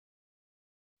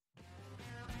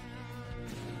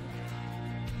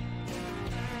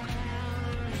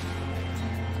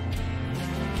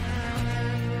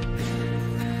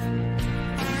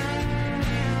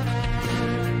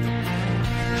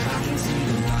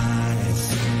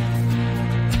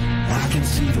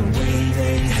see the way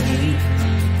they hate.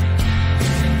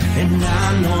 And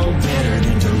I know better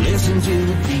than to listen to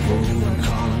the people who are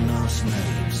calling us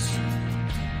names.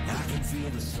 I can feel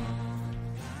the sunlight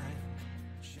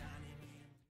shining.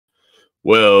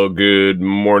 Well, good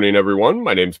morning, everyone.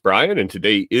 My name's Brian, and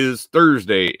today is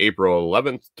Thursday, April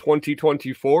 11th,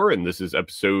 2024, and this is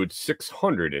episode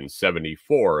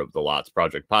 674 of the Lots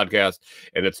Project podcast,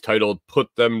 and it's titled Put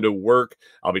Them to Work.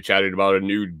 I'll be chatting about a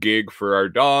new gig for our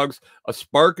dogs, a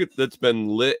spark that's been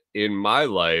lit in my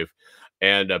life,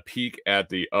 and a peek at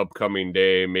the upcoming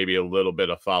day, maybe a little bit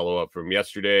of follow-up from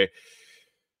yesterday.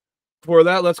 For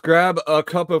that, let's grab a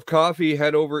cup of coffee,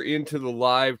 head over into the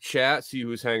live chat, see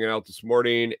who's hanging out this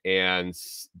morning, and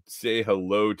say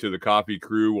hello to the coffee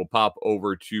crew. We'll pop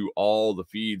over to all the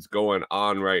feeds going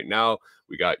on right now.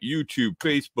 We got YouTube,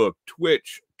 Facebook,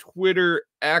 Twitch, Twitter,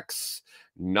 X,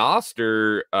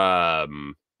 Noster.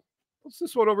 What's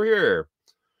this one over here?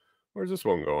 Where's this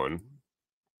one going?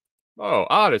 Oh,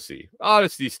 Odyssey.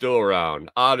 Odyssey's still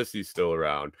around.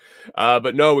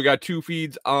 But no, we got two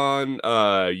feeds on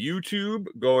YouTube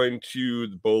going to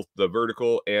both the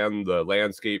vertical and the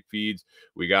landscape feeds.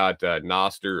 We got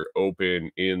Noster open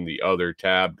in the other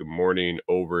tab. Good morning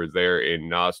over there in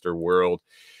Noster World.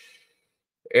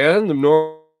 And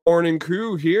the morning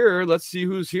crew here. Let's see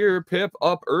who's here. Pip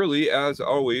up early, as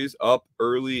always, up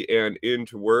early and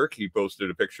into work. He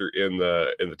posted a picture in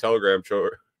the Telegram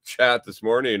chat this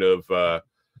morning of a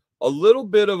little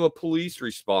bit of a police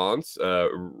response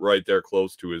right there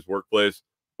close to his workplace.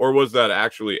 Or was that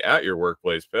actually at your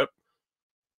workplace, Pip?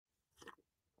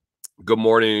 Good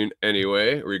morning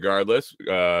anyway, regardless.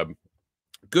 Good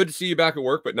to see you back at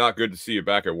work, but not good to see you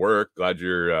back at work. Glad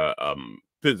you're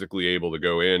physically able to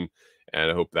go in,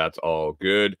 and I hope that's all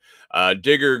good.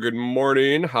 Digger, good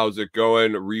morning. How's it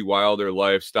going? Rewilder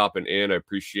Life stopping in. I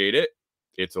appreciate it.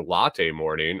 It's a latte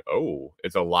morning. Oh,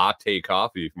 it's a latte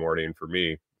coffee morning for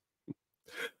me.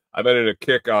 I've been in a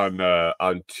kick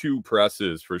on two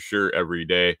presses for sure every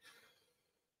day.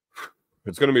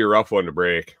 It's going to be a rough one to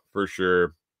break for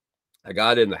sure. I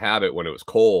got in the habit when it was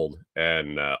cold,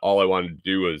 and all I wanted to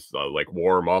do was like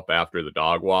warm up after the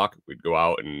dog walk. We'd go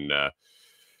out and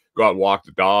walk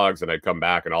the dogs, and I'd come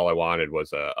back, and all I wanted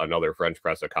was another French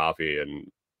press of coffee.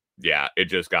 And yeah, it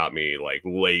just got me like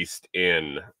laced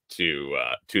in to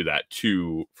that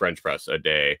 2 French press a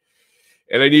day,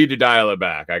 and I need to dial it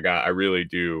back. I really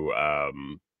do,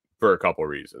 for a couple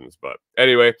reasons. But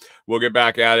anyway, we'll get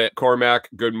back at it. Cormac,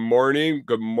 good morning.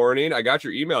 I got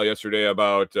your email yesterday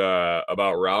about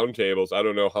roundtables. I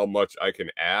don't know how much I can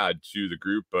add to the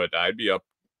group, but I'd be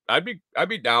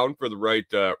down for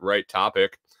the right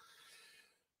topic.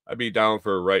 I'd be down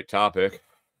for a right topic.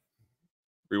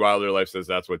 Rewilder Life says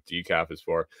that's what decaf is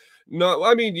for. No,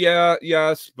 I mean,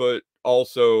 yes, but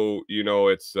also, you know,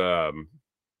 it's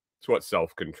what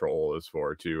self-control is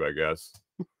for too, I guess.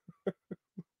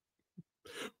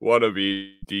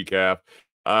 Wannabe decaf.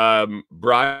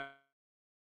 Brian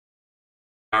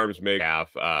Arms make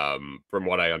half, from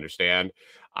what I understand.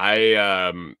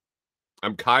 I'm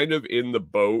kind of in the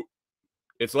boat.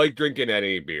 It's like drinking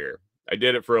any beer. I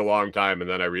did it for a long time, and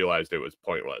then I realized it was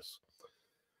pointless.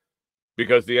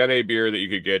 Because the NA beer that you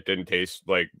could get didn't taste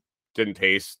like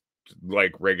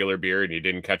regular beer, and you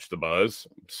didn't catch the buzz.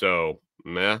 So,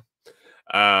 meh.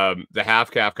 The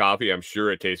half calf coffee, I'm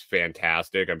sure it tastes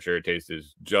fantastic. I'm sure it tastes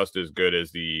just as good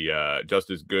as the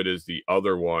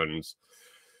other ones.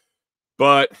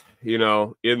 But, you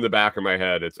know, in the back of my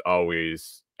head, it's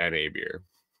always NA beer.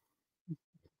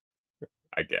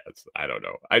 I guess. I don't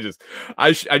know. I just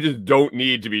don't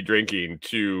need to be drinking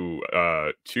two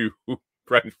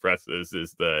French presses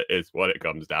is what it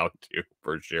comes down to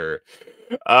for sure.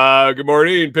 Good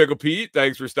morning, Pickle Pete.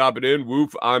 Thanks for stopping in.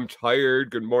 Woof, I'm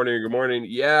tired. Good morning.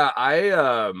 Yeah,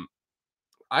 I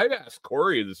asked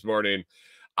Corey this morning.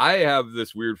 I have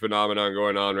this weird phenomenon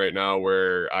going on right now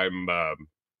where I'm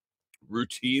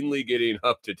routinely getting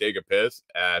up to take a piss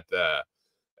at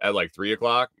like 3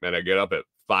 o'clock, and I get up at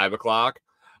 5 o'clock.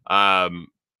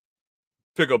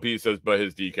 Pickle Pete says, but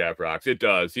his decaf rocks. It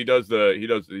does. He has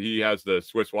the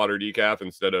Swiss water decaf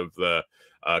instead of the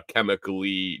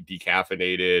chemically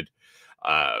decaffeinated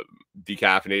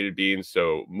beans.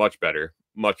 So much better.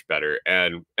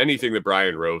 And anything that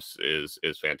Brian roasts is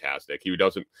fantastic. He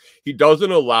doesn't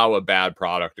allow a bad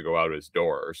product to go out his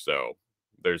door. So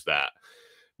there's that.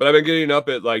 But I've been getting up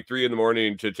at like 3 in the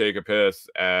morning to take a piss,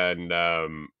 and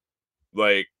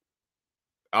like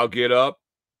I'll get up,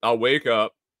 I'll wake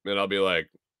up, and I'll be like,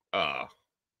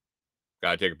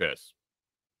 gotta take a piss.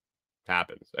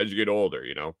 Happens as you get older,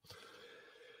 you know,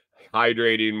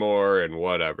 hydrating more and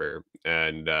whatever.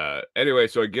 And anyway,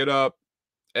 so I get up,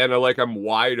 and I'm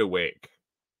wide awake.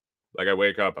 Like I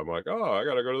wake up, I'm like, oh, I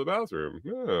gotta go to the bathroom.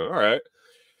 Yeah, all right.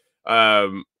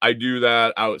 I do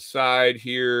that outside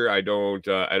here. I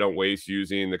don't waste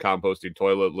using the composting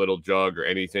toilet little jug or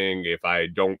anything. If I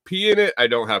don't pee in it, I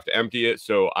don't have to empty it.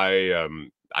 So I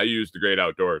use the great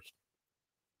outdoors.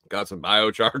 Got some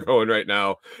biochar going right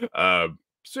now.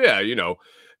 So yeah,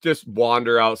 just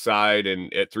wander outside,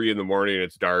 and at 3 in the morning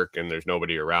it's dark and there's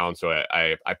nobody around. So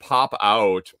I pop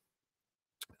out.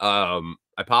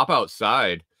 I pop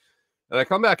outside and I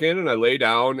come back in and I lay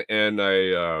down, and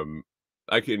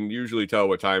I can usually tell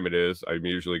what time it is. I'm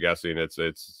usually guessing it's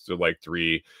like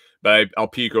 3, but I'll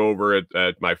peek over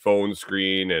at my phone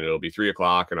screen and it'll be 3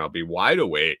 o'clock, and I'll be wide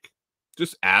awake,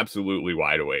 just absolutely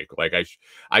wide awake. Like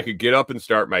I could get up and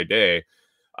start my day.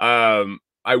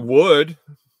 I would,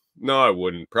 no, I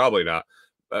wouldn't, probably not,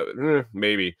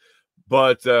 maybe,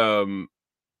 but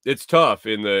it's tough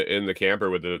in the camper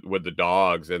with the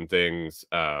dogs and things.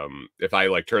 If I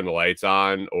like turn the lights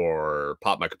on or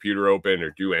pop my computer open or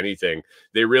do anything,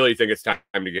 they really think it's time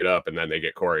to get up, and then they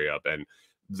get Corey up, and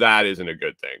that isn't a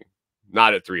good thing.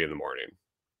 Not at 3 in the morning.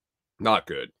 Not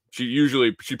good.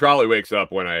 She probably wakes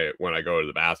up when I go to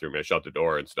the bathroom and shut the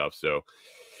door and stuff. So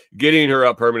getting her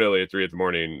up permanently at 3 in the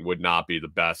morning would not be the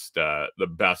best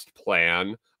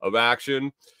plan of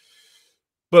action.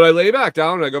 But I lay back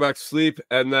down and I go back to sleep,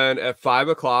 and then at 5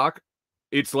 o'clock,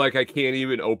 it's like I can't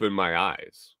even open my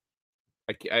eyes.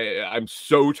 I'm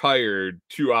so tired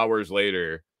 2 hours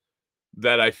later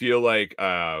that I feel like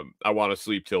I want to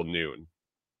sleep till noon.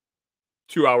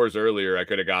 2 hours earlier, I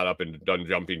could have got up and done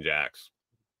jumping jacks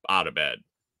out of bed.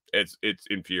 It's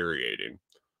infuriating.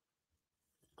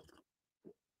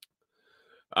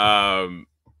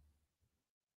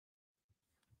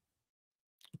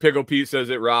 Pickle Pete says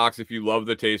it rocks. If you love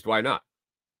the taste, why not?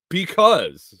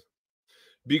 Because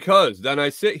then I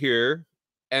sit here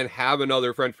and have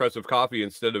another French press of coffee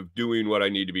instead of doing what I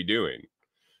need to be doing.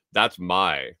 That's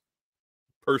my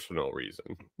personal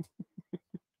reason.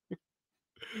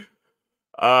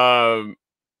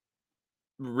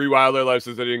 Rewilder Life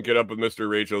says I didn't get up with Mr.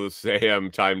 Rachel to say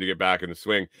time to get back in the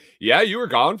swing. Yeah, you were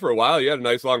gone for a while. You had a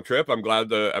nice long trip. I'm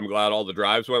glad all the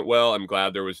drives went well. I'm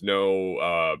glad there was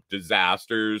no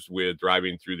disasters with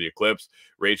driving through the eclipse.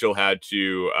 Rachel had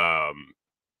to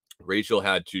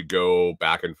go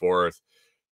back and forth.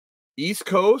 East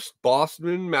Coast,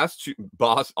 Austin,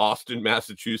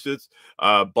 Massachusetts,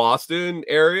 Boston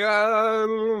area,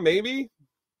 maybe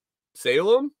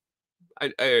Salem.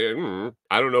 I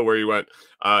don't know where you went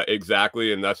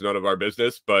exactly, and that's none of our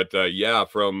business. But yeah,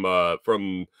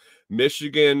 from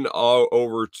Michigan all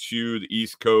over to the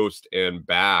East Coast and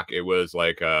back, it was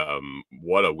like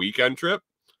what a weekend trip.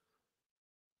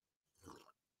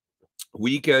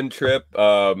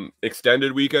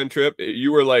 Extended weekend trip.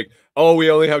 You were like, oh, we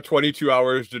only have 22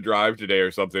 hours to drive today or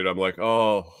something. I'm like,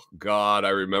 oh God, I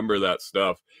remember that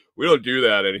stuff. We don't do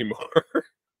that anymore.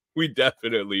 We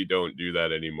definitely don't do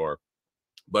that anymore.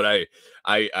 But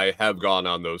I have gone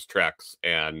on those treks,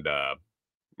 and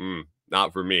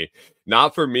not for me.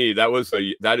 Not for me.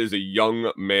 That is a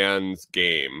young man's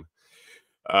game.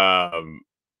 You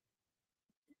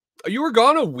were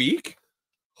gone a week?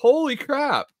 Holy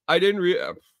crap. I didn't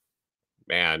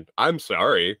man, I'm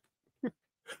sorry.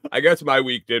 I guess my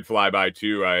week did fly by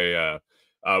too. I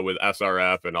with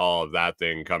SRF and all of that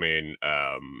thing coming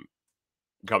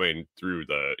through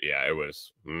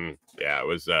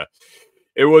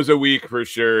it was a week for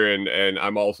sure, and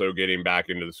I'm also getting back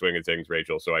into the swing of things,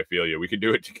 Rachel. So I feel you. We could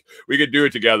do it. We could do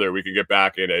it together. We could get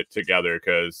back in it together,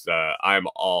 because I'm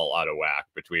all out of whack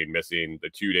between missing the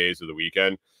 2 days of the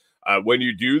weekend. When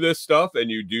you do this stuff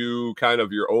and you do kind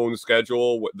of your own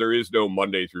schedule, there is no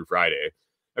Monday through Friday.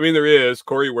 I mean, there is.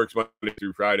 Corey works Monday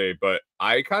through Friday, but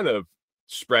I kind of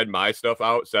spread my stuff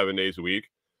out 7 days a week.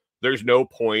 There's no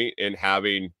point in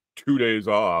having 2 days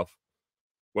off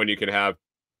when you can have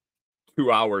 2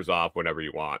 hours off whenever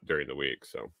you want during the week.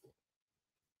 So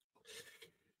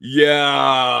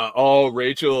yeah. Oh,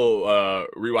 Rachel,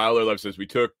 Rewilder Love says we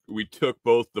took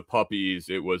both the puppies.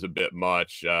 It was a bit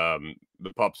much.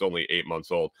 The pup's only 8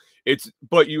 months old.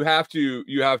 But you have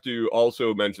to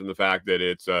also mention the fact that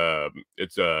it's a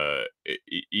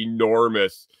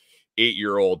enormous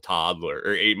 8-year-old toddler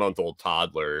or 8-month-old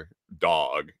toddler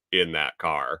dog in that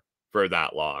car for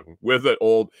that long with an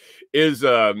old is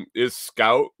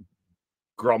Scout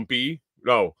grumpy.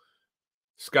 No,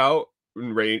 Scout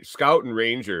and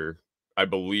Ranger, I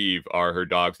believe, are her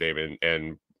dog's name,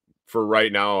 and for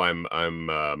right now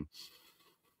I'm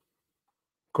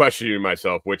questioning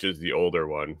myself which is the older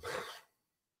one.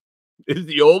 Is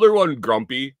the older one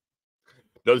grumpy?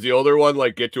 Does the older one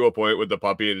like get to a point with the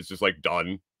puppy and it's just like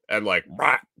done and like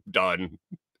done?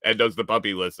 And does the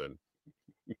puppy listen?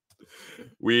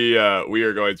 We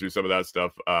are going through some of that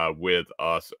stuff with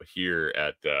us here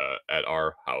at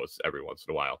our house every once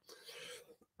in a while.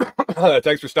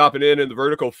 Thanks for stopping in the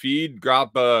vertical feed.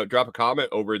 Drop a comment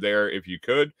over there if you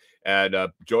could, and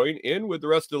join in with the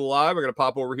rest of the live. I'm going to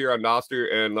pop over here on Noster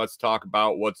and let's talk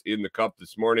about what's in the cup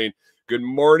this morning. Good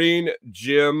morning,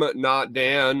 Jim, not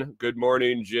Dan. Good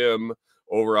morning, Jim,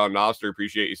 over on Noster.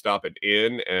 Appreciate you stopping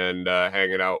in and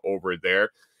hanging out over there.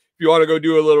 If you want to go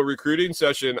do a little recruiting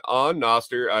session on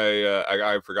Noster,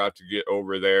 I forgot to get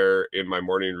over there in my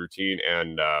morning routine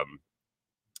and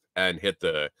hit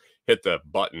the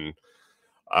button.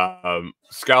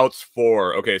 Scout's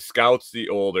 4. Okay, Scout's the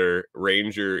older,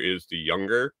 Ranger is the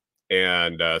younger,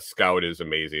 and Scout is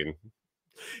amazing.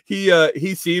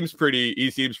 He seems pretty good.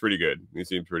 He seems pretty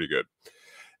good.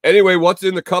 Anyway, what's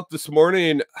in the cup this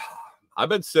morning? I've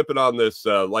been sipping on this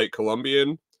light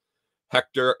Colombian.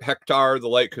 Hector the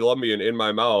light Colombian in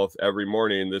my mouth every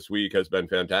morning this week has been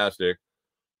fantastic.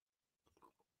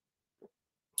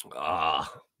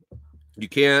 You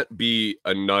can't be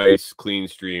a nice, clean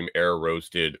stream, air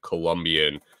roasted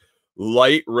Colombian,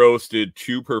 light roasted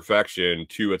to perfection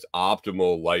to its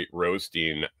optimal light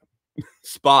roasting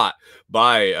spot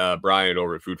by Brian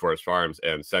over at Food Forest Farms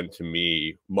and sent to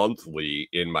me monthly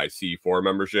in my C4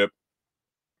 membership.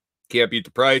 Can't beat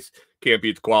the price, can't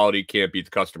beat the quality, can't beat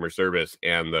the customer service.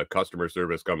 And the customer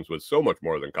service comes with so much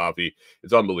more than coffee.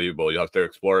 It's unbelievable. You'll have to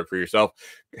explore it for yourself.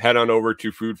 Head on over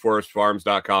to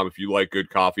foodforestfarms.com if you like good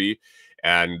coffee.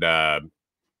 And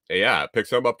yeah, pick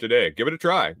some up today. Give it a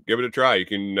try. Give it a try.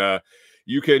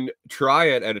 You can try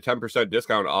it at a 10%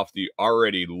 discount off the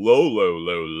already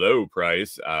low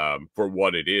price for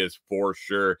what it is, for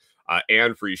sure.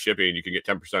 And free shipping. You can get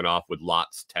 10% off with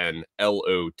LOTS 10,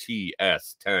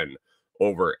 LOTS 10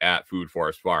 over at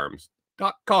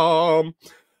foodforestfarms.com.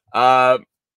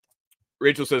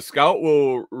 Rachel says Scout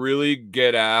will really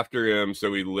get after him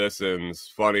so he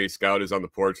listens. Funny, Scout is on the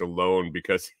porch alone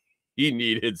because he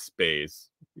needed space.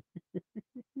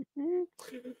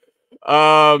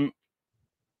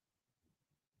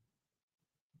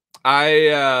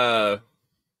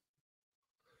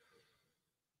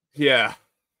 Yeah.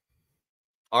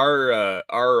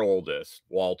 Our oldest,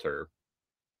 Walter,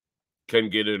 can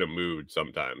get in a mood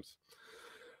sometimes.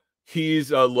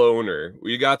 He's a loner.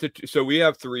 So we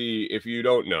have 3. If you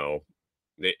don't know,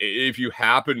 if you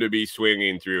happen to be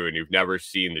swinging through and you've never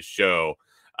seen the show,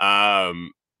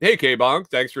 hey K-Bonk,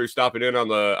 thanks for stopping in on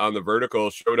the vertical.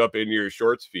 Showed up in your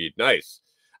shorts feed. Nice.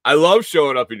 I love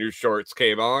showing up in your shorts,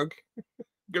 K-Bonk.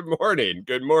 Good morning.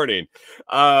 Good morning.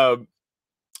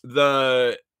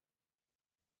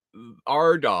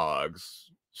 Our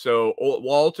dogs. So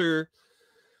Walter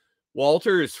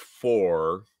is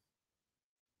 4,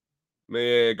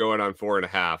 going on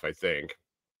 4.5, I think.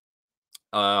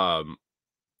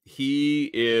 He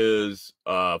is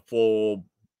a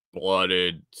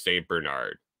full-blooded Saint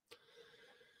Bernard.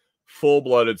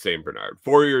 Full-blooded Saint Bernard.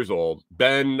 4 years old.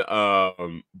 Ben,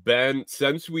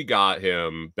 since we got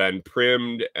him, been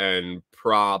primmed and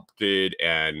propped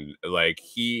and like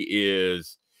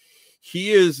he's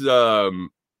a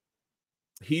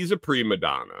prima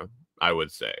donna, I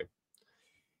would say.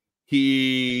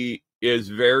 He is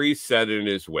very set in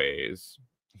his ways.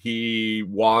 He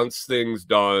wants things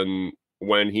done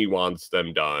when he wants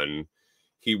them done.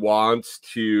 He wants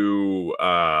to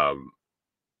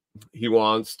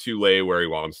lay where he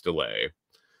wants to lay.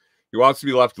 He wants to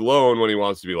be left alone when he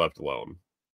wants to be left alone.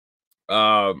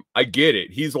 I get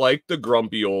it. He's like the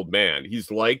grumpy old man.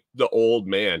 He's like the old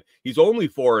man. He's only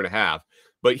 4.5,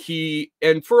 but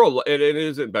it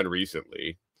hasn't been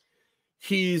recently.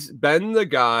 He's been the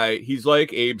guy. He's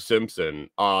like Abe Simpson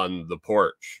on the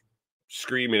porch,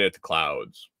 screaming at the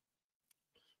clouds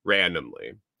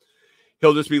randomly.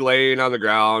 He'll just be laying on the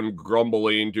ground,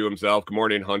 grumbling to himself. Good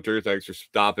morning, Hunter. Thanks for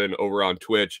stopping over on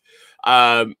Twitch.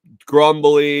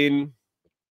 Grumbling.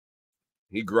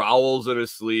 He growls in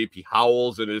his sleep. He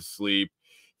howls in his sleep.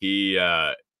 He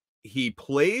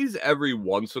plays every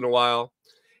once in a while.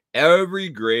 Every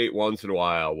great once in a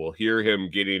while, we'll hear him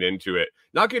getting into it.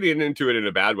 Not getting into it in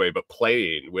a bad way, but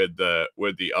playing with the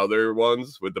other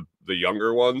ones, with the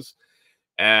younger ones.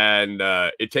 And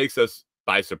it takes us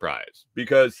by surprise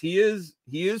because he is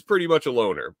pretty much a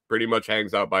loner, pretty much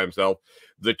hangs out by himself.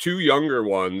 The 2 younger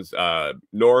ones,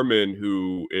 Norman,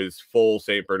 who is full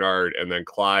Saint Bernard, and then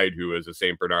Clyde, who is a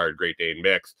Saint Bernard Great Dane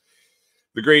mix.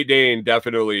 The Great Dane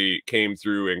definitely came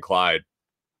through in Clyde.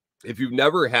 If you've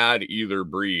never had either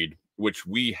breed, which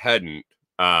we hadn't,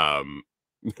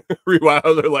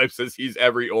 Rewild Their Life says he's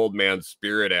every old man's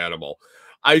spirit animal.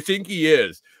 I think he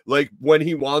is. Like when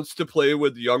he wants to play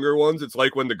with the younger ones, it's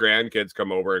like when the grandkids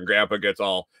come over and grandpa gets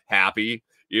all happy,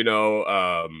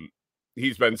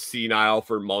 he's been senile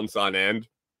for months on end.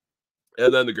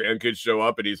 And then the grandkids show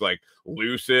up and he's like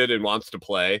lucid and wants to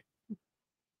play.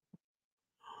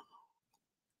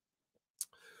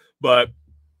 But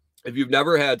if you've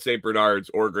never had St. Bernards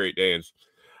or Great Danes,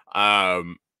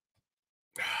 man,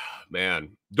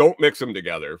 don't mix them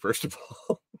together, first of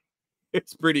all.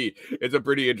 It's a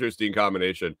pretty interesting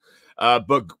combination.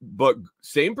 But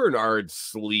St. Bernards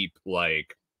sleep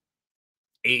like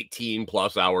 18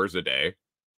 plus hours a day.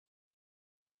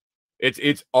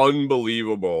 It's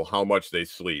unbelievable how much they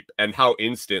sleep and how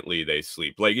instantly they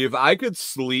sleep. Like if I could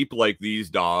sleep like these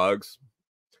dogs,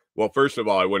 well, first of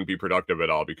all, I wouldn't be productive at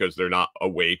all because they're not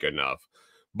awake enough.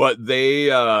 But they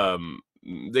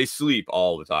sleep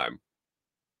all the time.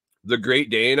 The Great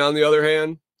Dane, on the other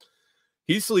hand,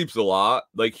 he sleeps a lot.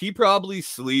 Like he probably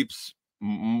sleeps a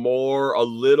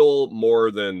little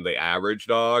more than the average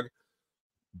dog.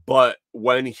 But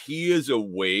when he is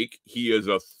awake, he is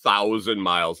 1,000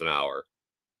 miles an hour.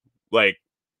 Like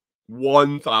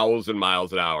 1,000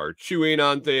 miles an hour, chewing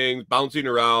on things, bouncing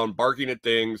around, barking at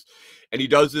things. And he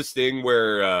does this thing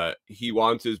where he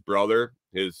wants his brother,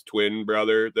 his twin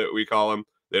brother that we call him.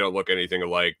 They don't look anything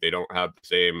alike. They don't have the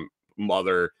same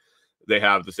mother. They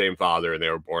have the same father and they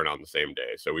were born on the same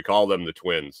day. So we call them the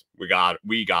twins. We got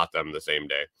them the same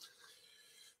day.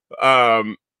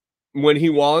 When he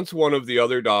wants one of the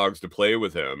other dogs to play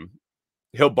with him,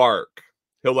 he'll bark.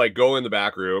 He'll like go in the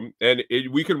back room and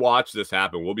we can watch this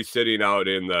happen. We'll be sitting out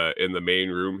in the main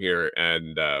room here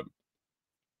and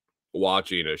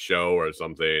watching a show or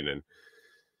something and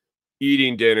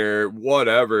eating dinner,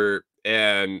 whatever.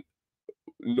 And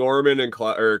Norman and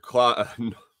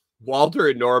Walter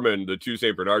and Norman, the two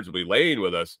St. Bernards, will be laying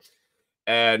with us.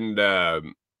 And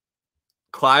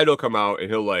Clyde will come out and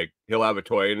he'll have a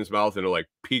toy in his mouth and he'll like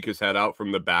peek his head out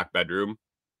from the back bedroom,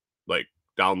 like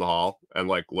down the hall and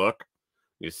like look.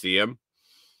 You see him.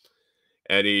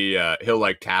 And he'll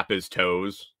like tap his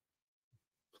toes.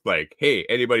 Like, hey,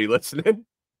 anybody listening?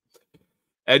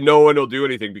 And no one will do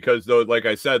anything because though, like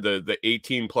I said, the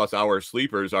 18 plus hour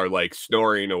sleepers are like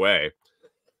snoring away.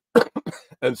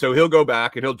 And so he'll go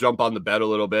back and he'll jump on the bed a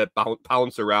little bit,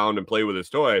 pounce around and play with his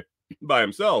toy by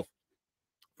himself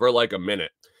for like a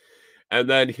minute. And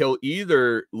then he'll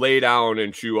either lay down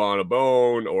and chew on a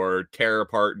bone or tear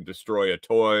apart and destroy a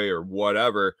toy or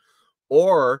whatever.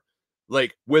 Or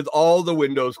like with all the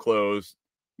windows closed,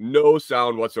 no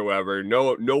sound whatsoever,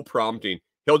 no prompting.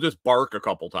 He'll just bark a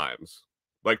couple times.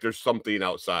 Like there's something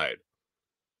outside.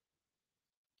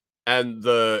 And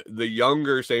the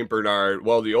younger St. Bernard,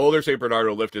 well, the older St. Bernard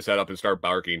will lift his head up and start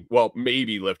barking. Well,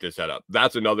 maybe lift his head up.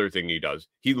 That's another thing he does.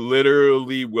 He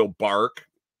literally will bark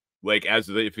like as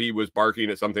if he was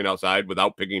barking at something outside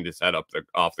without picking his head up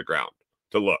off the ground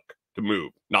to look, to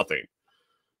move, nothing.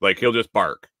 Like he'll just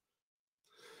bark.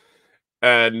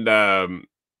 And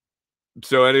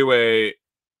so anyway,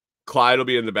 Clyde will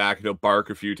be in the back and he'll bark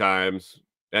a few times.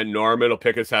 And Norman will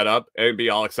pick his head up and be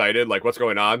all excited, like, what's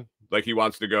going on? Like he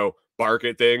wants to go bark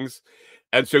at things.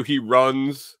 And so he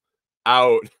runs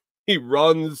out. He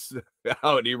runs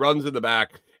out. He runs in the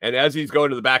back. And as he's going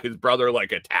to the back, his brother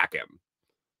like attack him.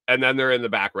 And then they're in the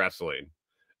back wrestling.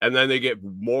 And then they get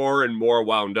more and more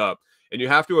wound up. And you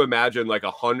have to imagine like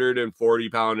 140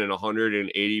 pound and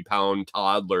 180 pound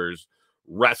toddlers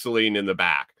wrestling in the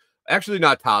back. Actually,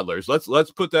 not toddlers.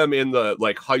 Let's put them in the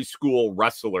like high school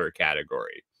wrestler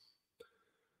category.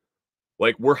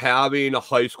 Like we're having a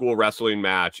high school wrestling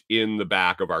match in the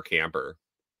back of our camper.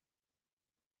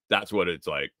 That's what it's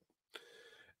like.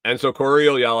 And so Corey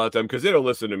will yell at them because they don't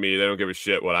listen to me. They don't give a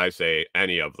shit what I say.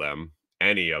 Any of them.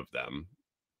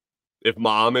 If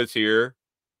mom is here,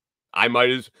 I might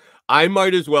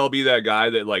as well be that guy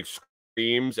that like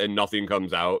screams and nothing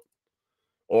comes out.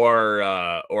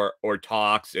 Or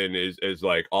talks and is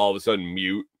like all of a sudden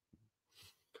mute.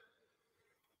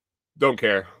 Don't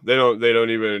care. They don't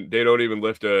even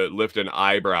lift an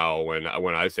eyebrow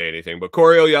when I say anything. But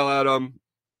Corey will yell at them.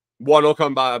 One will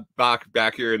come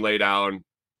back here and lay down.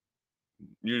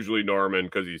 Usually Norman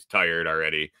because he's tired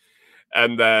already.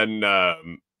 And then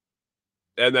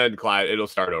Clyde, it'll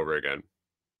start over again.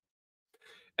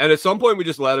 And at some point, we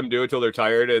just let him do it till they're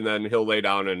tired, and then he'll lay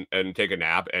down and take a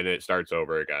nap, and it starts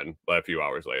over again a few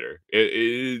hours later.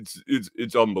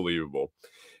 It's unbelievable.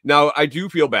 Now, I do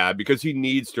feel bad because he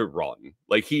needs to run.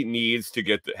 Like, he needs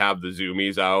to have the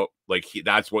zoomies out. Like,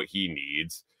 that's what he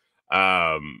needs.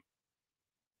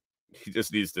 He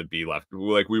just needs to be left.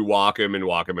 Like, we walk him, and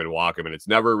it's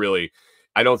never really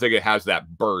I don't think it has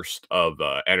that burst of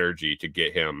energy to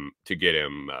get him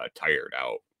tired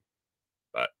out.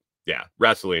 But yeah,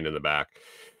 wrestling in the back.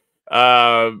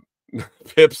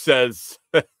 Pip says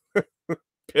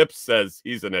Pip says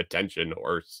he's an attention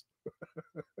horse.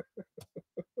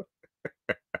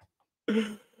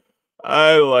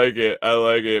 I like it. I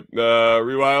like it.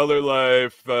 Rewilder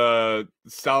Life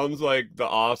sounds like the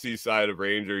Aussie side of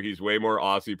Ranger. He's way more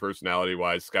Aussie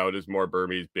personality-wise. Scout is more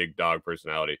Burmese big dog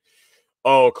personality.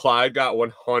 Oh, Clyde got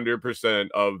 100%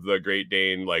 of the Great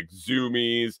Dane, like,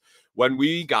 zoomies. When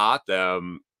we got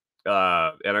them, and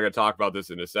I'm going to talk about this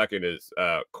in a second, is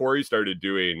Corey started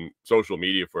doing social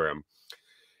media for him.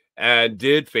 And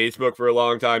did Facebook for a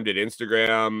long time, did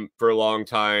Instagram for a long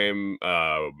time.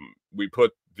 We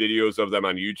put videos of them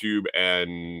on YouTube,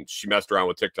 and she messed around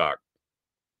with TikTok.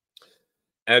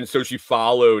 And so she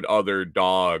followed other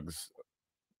dogs'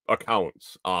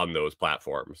 accounts on those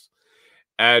platforms.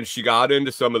 And she got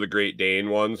into some of the Great Dane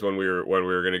ones when we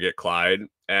were going to get Clyde.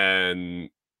 And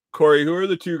Corey, who are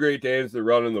the two Great Danes that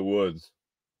run in the woods?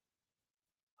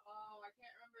 Oh, I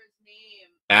can't remember his name.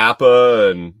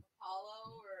 Appa and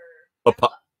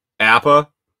Appa.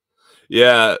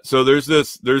 Yeah, so there's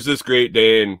this Great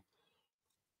Dane.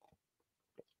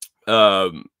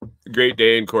 Great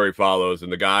Dane Corey follows,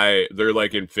 and the guy, they're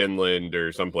like in Finland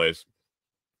or someplace.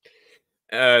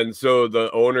 And so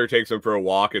the owner takes him for a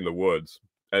walk in the woods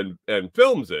and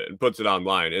films it and puts it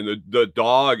online. And the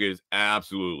dog is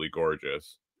absolutely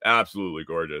gorgeous. Absolutely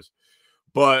gorgeous.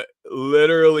 But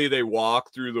literally they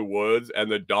walk through the woods and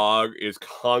the dog is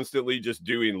constantly just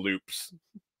doing loops.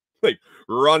 Like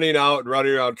running out,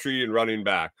 running around a tree and running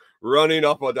back, running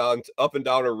up and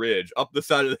down a ridge, up the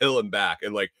side of the hill and back,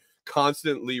 and like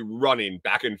constantly running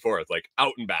back and forth, like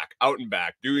out and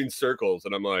back, doing circles.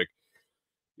 And I'm like,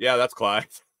 yeah, that's Clyde.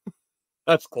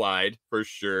 That's Clyde for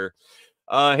sure.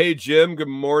 Hey Jim, good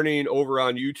morning over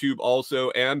on YouTube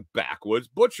also, and Backwoods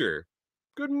Butcher.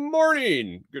 Good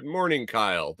morning. Good morning,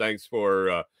 Kyle. Thanks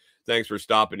for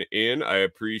stopping in. I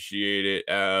appreciate it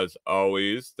as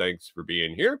always. Thanks for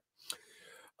being here.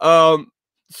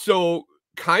 So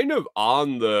kind of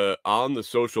on the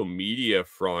social media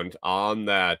front, on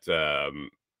that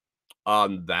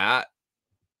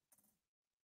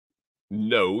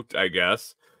note, I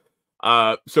guess.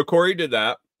 So Corey did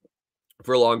that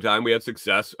for a long time. We had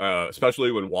success,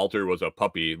 especially when Walter was a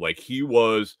puppy. Like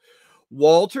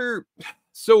Walter,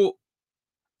 so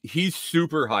he's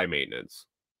super high maintenance.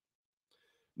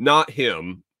 Not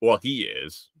him. Well, he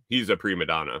is. He's a prima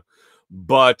donna.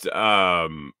 But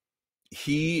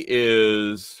he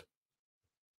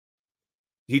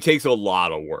takes a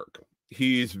lot of work.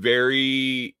 He's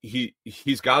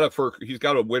he's got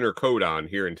a winter coat on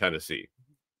here in Tennessee.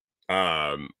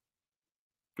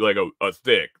 Like a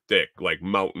thick like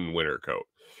mountain winter coat.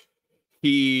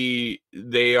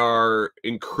 They are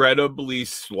incredibly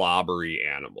slobbery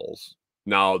animals.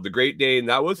 Now, the Great Dane,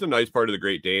 that was the nice part of the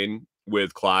Great Dane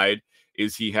with Clyde,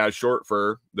 is he has short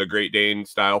fur, the Great Dane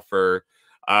style fur.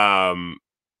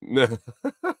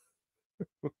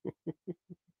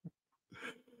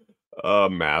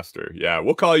 Master. Yeah,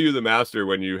 we'll call you the master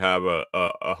when you have a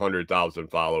 100,000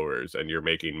 followers and you're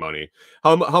making money.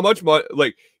 How much money?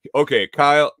 Like, okay,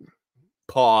 Kyle,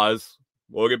 pause.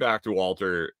 We'll get back to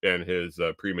Walter and his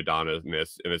prima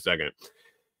donna-ness in a second.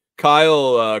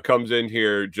 Kyle comes in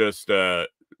here just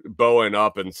bowing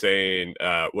up and saying,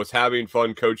 was having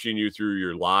fun coaching you through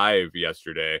your live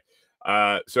yesterday.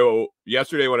 So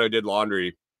yesterday when I did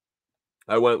laundry,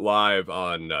 I went live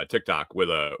on TikTok with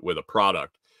a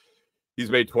product. He's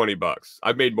made $20.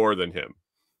 I've made more than him.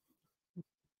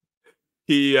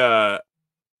 I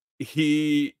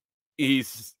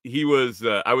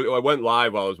went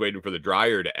live while I was waiting for the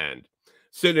dryer to end.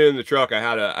 Sitting in the truck, I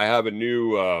have a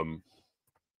new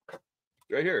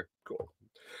right here. Cool.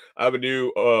 I have a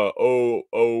new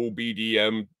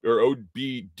OBDM or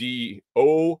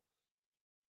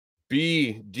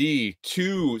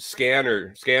OBD2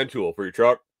 scan tool for your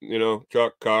truck,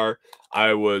 truck, car.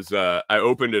 I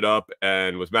opened it up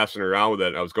and was messing around with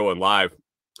it. I was going live,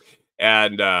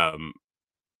 and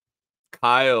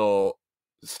Kyle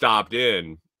stopped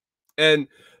in, and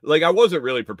like I wasn't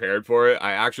really prepared for it.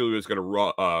 I actually was going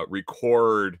to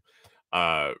record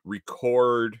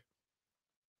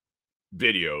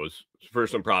videos for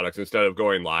some products instead of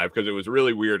going live, because it was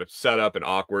really weird setup and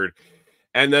awkward.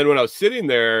 And then when I was sitting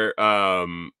there, I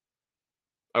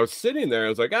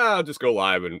was like, I'll just go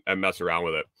live and mess around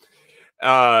with it.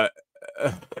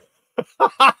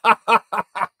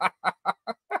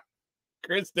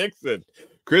 Chris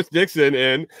Dixon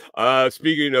in.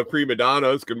 Speaking of prima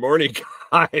donnas, good morning,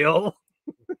 Kyle.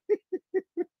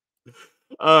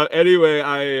 Anyway,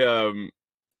 I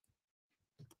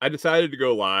decided to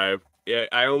go live. Yeah,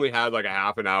 I only had like a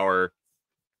half an hour.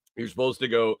 You're supposed to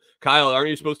go, Kyle. Aren't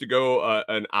you supposed to go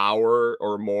an hour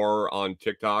or more on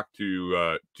TikTok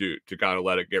to kind of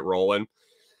let it get rolling?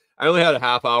 I only had a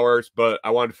half hours, but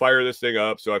I wanted to fire this thing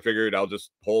up, so I figured I'll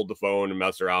just hold the phone and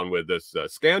mess around with this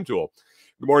scan tool.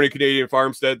 Good morning, Canadian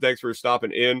Farmstead. Thanks for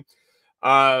stopping in.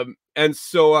 And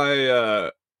so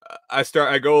I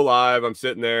go live. I'm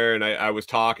sitting there and I was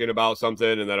talking about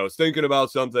something, and then I was thinking about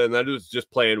something, and then it was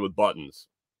just playing with buttons.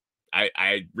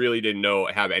 I really didn't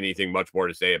have anything much more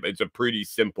to say. It's a pretty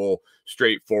simple,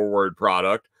 straightforward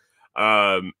product.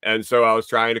 And so I was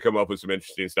trying to come up with some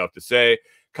interesting stuff to say.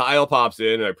 Kyle pops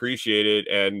in, and I appreciate it,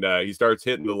 and he starts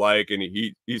hitting the like, and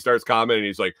he starts commenting.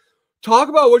 He's like, "Talk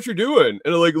about what you're doing,"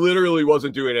 and I like literally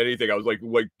wasn't doing anything. I was like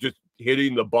just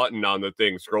hitting the button on the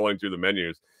thing, scrolling through the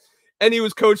menus, and he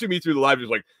was coaching me through the live. He's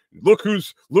like, look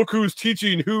who's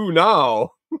teaching who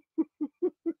now."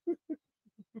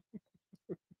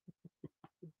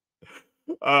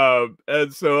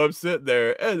 And so I'm sitting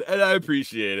there, and I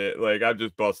appreciate it. Like, I'm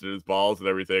just busting his balls and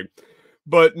everything.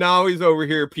 But now he's over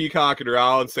here peacocking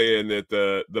around saying that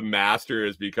the master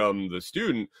has become the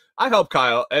student. I help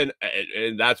Kyle, and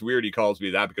that's weird. He calls me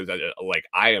that because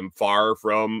I am far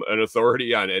from an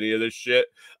authority on any of this shit.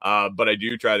 But I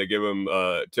do try to give him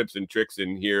tips and tricks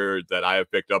in here that I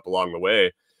have picked up along the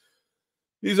way.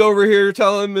 He's over here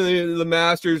telling me the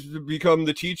masters become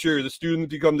the teacher, the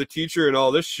students become the teacher, and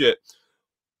all this shit.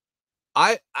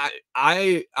 I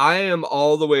am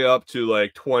all the way up to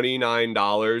like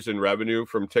 $29 in revenue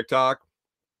from TikTok.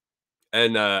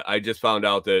 And I just found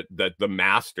out that the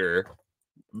master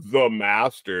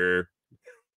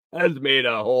has made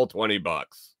a whole $20.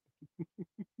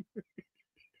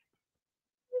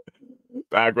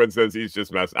 Backward says he's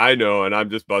just messing. I know, and I'm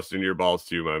just busting your balls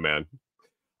too, my man.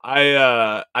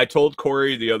 I told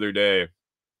Corey the other day,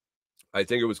 I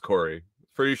think it was Corey.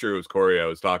 Pretty sure it was Corey I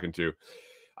was talking to.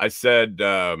 I said,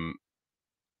 I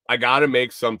got to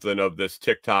make something of this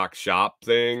TikTok shop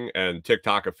thing and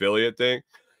TikTok affiliate thing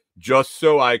just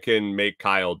so I can make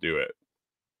Kyle do it.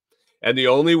 And the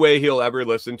only way he'll ever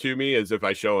listen to me is if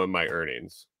I show him my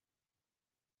earnings.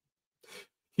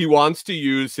 He wants to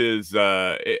use his,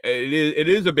 it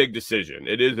is a big decision.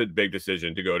 It is a big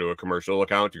decision to go to a commercial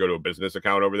account, to go to a business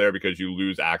account over there, because you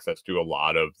lose access to a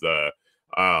lot of the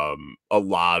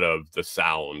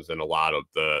sounds and a lot of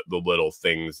the little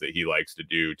things that he likes to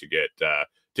do to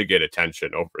get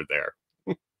attention over there.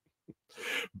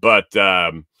 But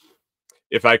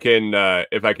if I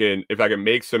can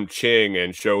make some ching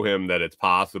and show him that it's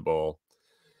possible,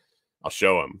 I'll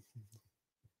show him.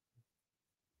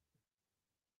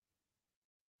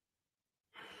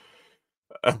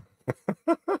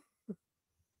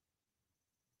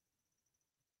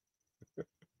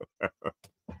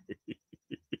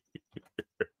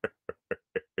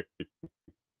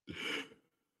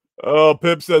 Oh,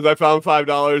 Pip says I found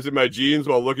 $5 in my jeans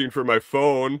while looking for my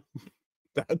phone.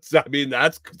 That's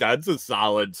a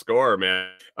solid score,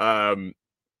 man.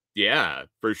 Yeah,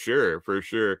 for sure.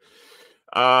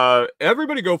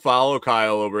 Everybody go follow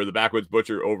Kyle over the Backwoods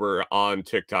Butcher over on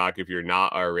TikTok if you're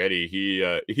not already.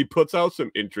 He puts out some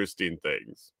interesting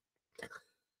things.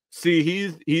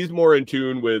 See, he's more in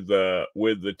tune with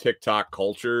the TikTok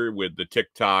culture, with the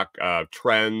TikTok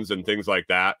trends and things like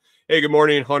that. Hey, good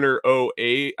morning,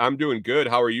 Hunter08. I'm doing good.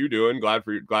 How are you doing? Glad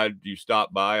you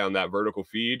stopped by on that vertical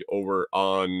feed over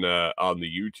on the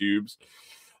YouTubes.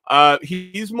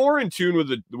 He's more in tune with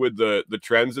the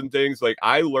trends and things. Like,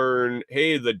 I learned,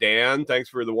 hey, the Dan, thanks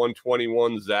for the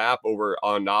 121 zap over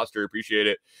on Noster, appreciate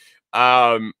it.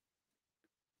 I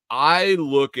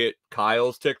look at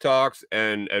Kyle's TikToks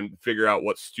and figure out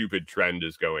what stupid trend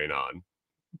is going on,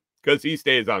 because he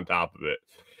stays on top of it.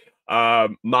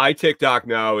 My TikTok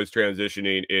now is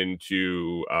transitioning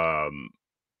into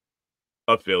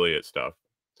affiliate stuff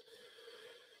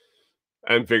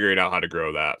and figuring out how to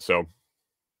grow that. So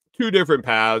two different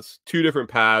paths,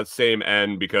 same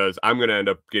end, because I'm going to end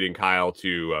up getting Kyle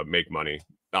to make money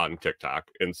on TikTok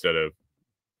instead of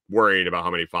worrying about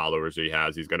how many followers he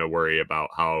has. He's going to worry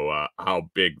about how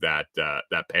big that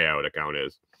payout account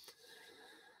is.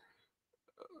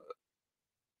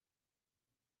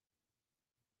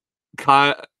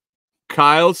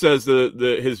 Kyle says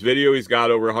his video, he's got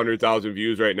over 100,000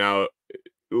 views right now,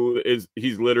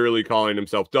 he's literally calling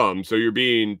himself dumb. So you're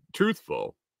being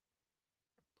truthful.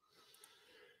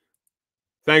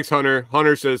 Thanks, Hunter.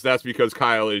 Hunter says that's because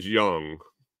Kyle is young.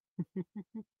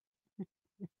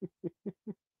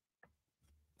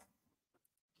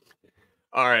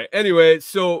 All right. Anyway,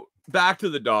 so back to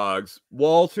the dogs.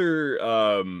 Walter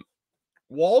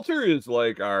Walter is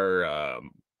like our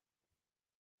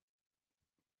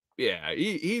yeah,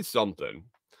 he's something.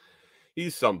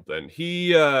 He's something.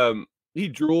 He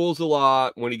drools a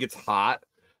lot when he gets hot.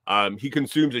 He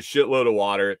consumes a shitload of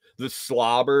water. The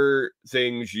slobber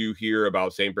things you hear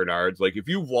about St. Bernards, like if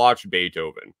you've watched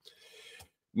Beethoven.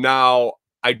 Now,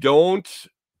 I don't.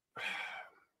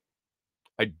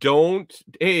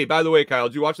 Hey, by the way, Kyle,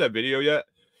 did you watch that video yet?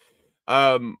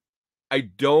 I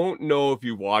don't know if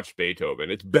you watched Beethoven.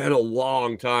 It's been a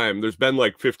long time. There's been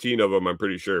like 15 of them, I'm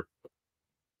pretty sure.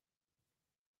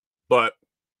 But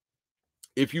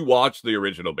if you watch the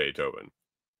original Beethoven,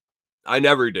 I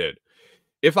never did.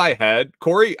 If I had,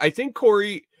 I think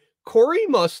Corey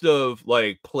must have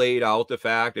like played out the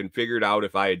fact and figured out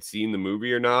if I had seen the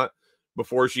movie or not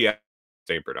before she had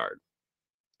St. Bernard.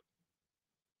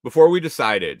 Before we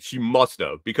decided, she must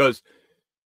have, because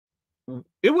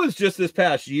it was just this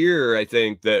past year, I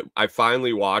think, that I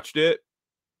finally watched it.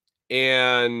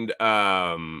 And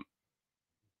I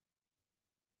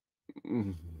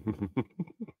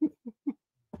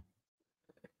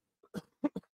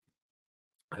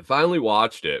finally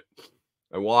watched it.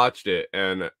 I watched it,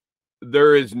 and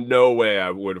there is no way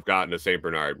I would have gotten to St.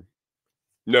 Bernard.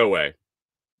 No way.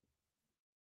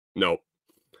 Nope.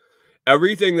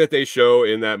 Everything that they show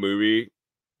in that movie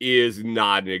is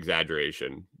not an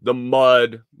exaggeration. The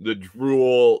mud, the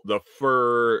drool, the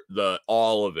fur,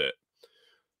 all of it.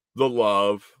 The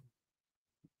love.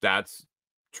 That's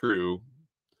true.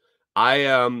 I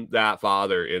am that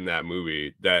father in that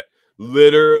movie that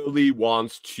literally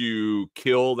wants to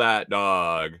kill that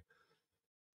dog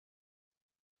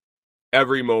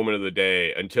every moment of the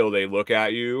day until they look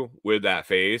at you with that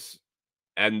face,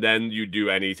 and then you do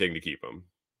anything to keep them.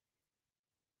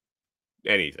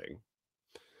 Anything.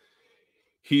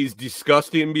 He's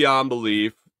disgusting beyond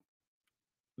belief.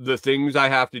 The things I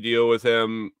have to deal with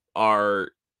him are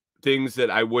things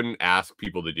that I wouldn't ask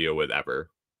people to deal with ever.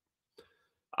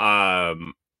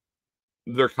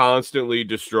 They're constantly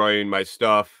destroying my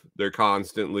stuff. They're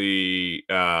constantly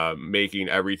making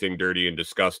everything dirty and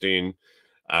disgusting.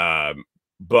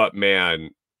 But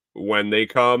man, when they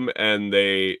come and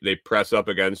they press up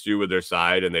against you with their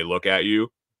side and they look at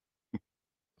you,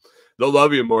 they'll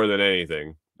love you more than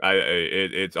anything.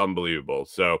 It's unbelievable.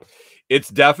 So it's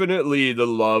definitely the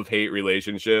love-hate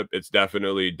relationship. It's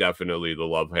definitely the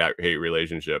love-hate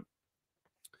relationship.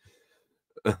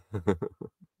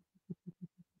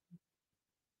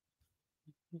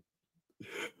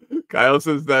 Kyle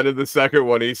says that in the second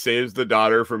one, he saves the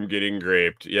daughter from getting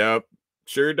raped. Yep,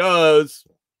 sure does.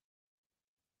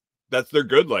 They're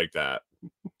good like that.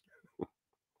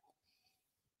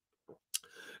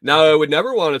 Now, I would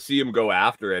never want to see him go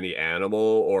after any animal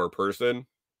or person.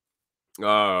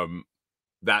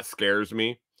 That scares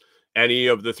me. Any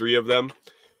of the three of them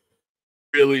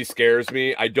really scares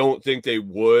me. I don't think they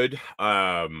would.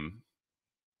 I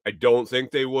don't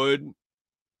think they would.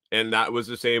 And that was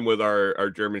the same with our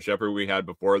German Shepherd we had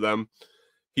before them.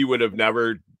 He would have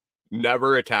never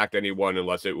attacked anyone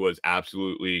unless it was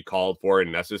absolutely called for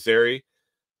and necessary.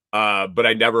 But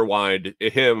I never wanted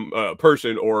him,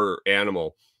 person or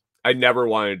animal, I never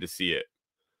wanted to see it.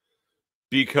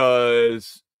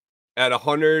 Because at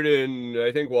 100 and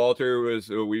I think Walter was,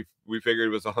 we figured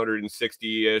it was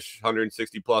 160-ish,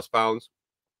 160 plus pounds.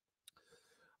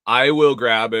 I will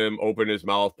grab him, open his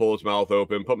mouth, pull his mouth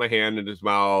open, put my hand in his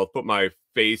mouth, put my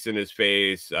face in his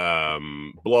face,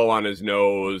 blow on his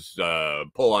nose,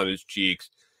 pull on his cheeks.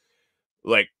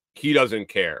 Like, he doesn't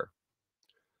care.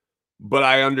 But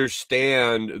I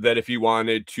understand that if he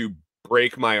wanted to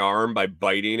break my arm by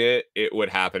biting it, it would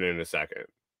happen in a second.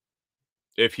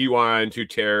 If he wanted to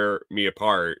tear me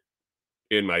apart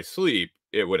in my sleep,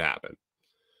 it would happen.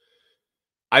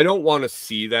 I don't want to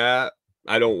see that.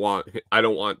 I don't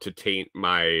want to taint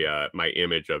my my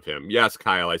image of him. Yes,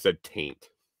 Kyle, I said taint.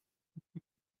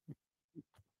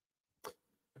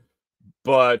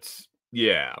 But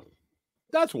yeah,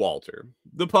 that's Walter.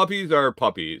 The puppies are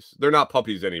puppies. They're not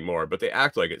puppies anymore, but they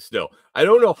act like it still. I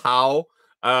don't know how.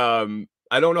 I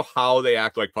don't know how they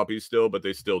act like puppies still, but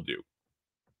they still do.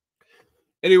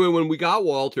 Anyway, when we got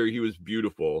Walter, he was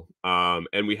beautiful.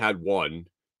 And we had one.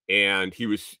 And he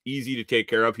was easy to take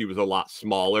care of. He was a lot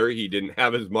smaller. He didn't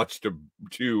have as much to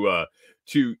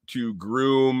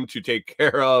groom, to take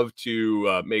care of,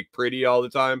 to make pretty all the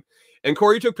time. And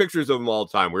Corey took pictures of him all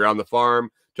the time. We were on the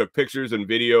farm, took pictures and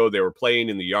video. They were playing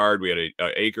in the yard. We had an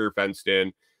acre fenced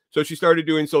in. So she started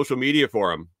doing social media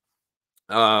for him.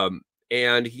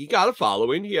 And he got a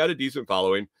following. He had a decent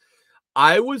following.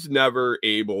 I was never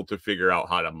able to figure out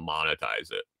how to monetize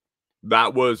it.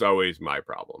 That was always my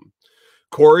problem.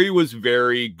 Corey was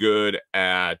very good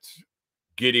at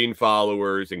getting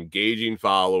followers, engaging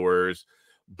followers,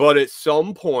 but at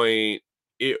some point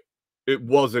it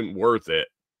wasn't worth it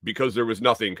because there was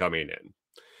nothing coming in.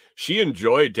 She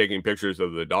enjoyed taking pictures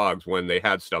of the dogs when they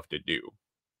had stuff to do,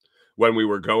 when we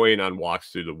were going on walks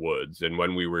through the woods and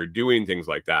when we were doing things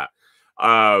like that.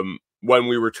 When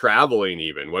we were traveling,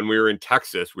 even when we were in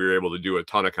Texas, we were able to do a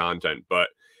ton of content. But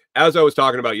as I was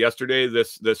talking about yesterday,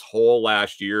 this whole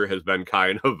last year has been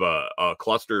kind of a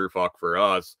clusterfuck for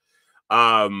us.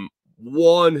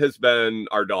 One has been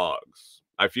our dogs.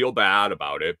 I feel bad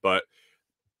about it, but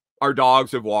our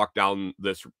dogs have walked down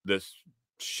this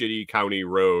shitty county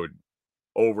road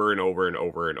over and over and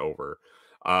over and over.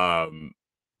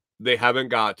 They haven't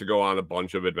got to go on a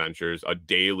bunch of adventures, a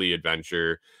daily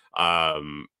adventure.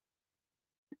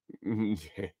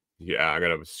 Yeah, I'm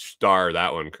gonna star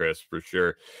that one, Chris, for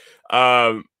sure.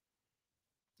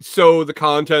 So the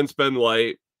content's been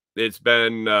light. It's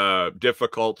been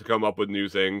difficult to come up with new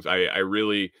things. I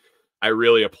really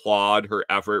applaud her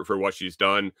effort for what she's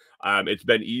done. It's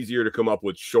been easier to come up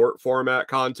with short format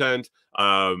content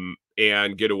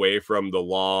and get away from the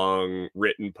long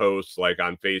written posts like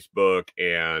on Facebook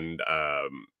and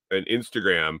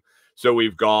Instagram. So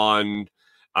we've gone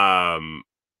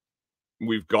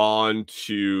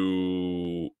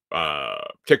to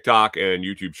TikTok and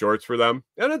YouTube Shorts for them,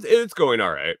 and it's going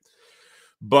all right.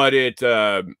 But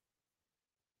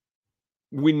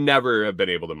we never have been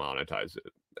able to monetize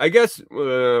it. I guess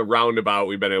roundabout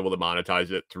we've been able to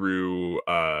monetize it through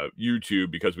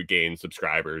YouTube because we gain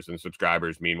subscribers, and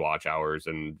subscribers mean watch hours,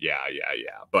 and yeah,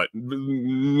 but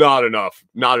not enough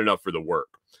for the work.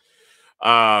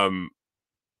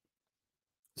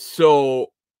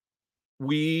 So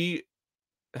we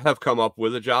have come up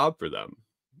with a job for them.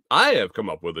 I have come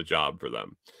up with a job for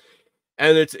them.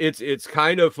 And it's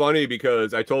kind of funny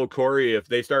because I told Corey, if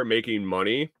they start making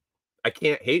money, I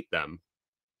can't hate them.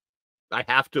 I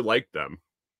have to like them.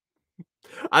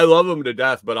 I love them to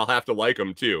death, but I'll have to like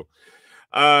them too.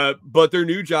 But their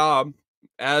new job,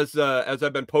 as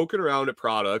I've been poking around at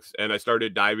products and I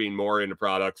started diving more into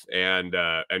products and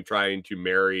trying to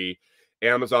marry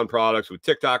Amazon products with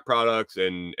TikTok products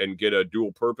and get a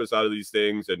dual purpose out of these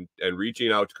things and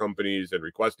reaching out to companies and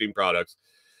requesting products,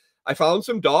 I found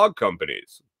some dog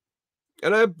companies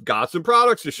and I've got some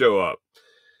products to show up.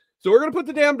 So we're going to put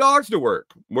the damn dogs to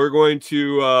work. We're going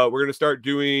to start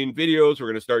doing videos. We're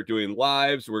going to start doing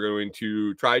lives. We're going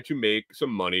to try to make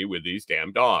some money with these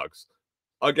damn dogs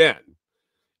again.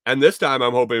 And this time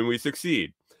I'm hoping we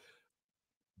succeed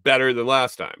better than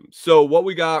last time. So what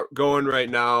we got going right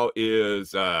now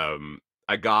is I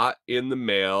got in the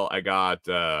mail. I got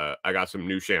some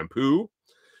new shampoo.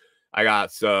 I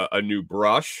got a new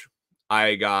brush.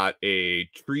 I got a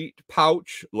treat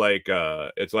pouch, like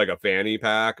it's like a fanny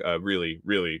pack, a really,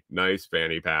 really nice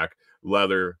fanny pack,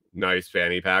 leather, nice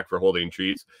fanny pack for holding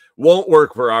treats. Won't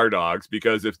work for our dogs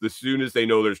because as soon as they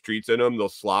know there's treats in them, they'll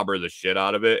slobber the shit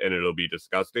out of it and it'll be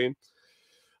disgusting.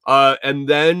 And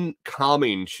then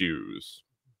calming chews,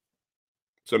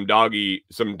 some doggy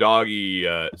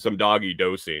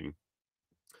dosing.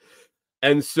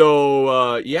 And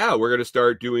so, yeah, we're going to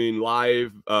start doing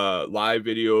live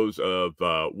videos of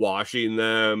washing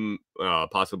them,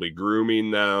 possibly grooming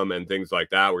them and things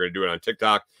like that. We're going to do it on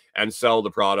TikTok and sell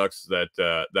the products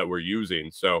that we're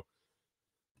using. So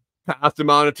path to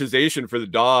monetization for the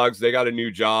dogs. They got a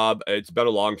new job. It's been a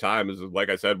long time.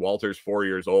 Like I said, Walter's 4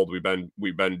 years old. We've been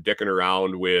dicking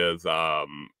around with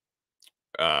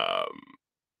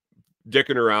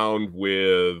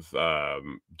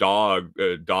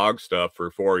dog stuff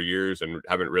for 4 years and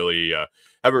haven't really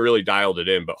dialed it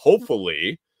in, but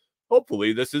hopefully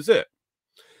this is it.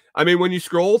 I mean, when you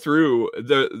scroll through,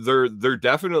 they're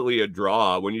definitely a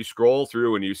draw. When you scroll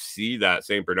through and you see that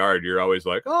St. Bernard, you're always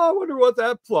like, oh, I wonder what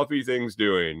that fluffy thing's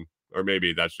doing. Or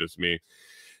maybe that's just me.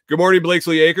 Good morning,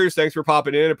 Blakesley Acres. Thanks for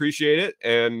popping in. Appreciate it.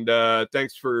 And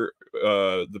thanks for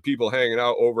the people hanging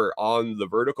out over on the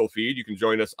vertical feed. You can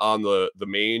join us on the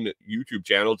main YouTube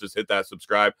channel. Just hit that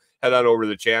subscribe. Head on over to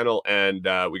the channel. And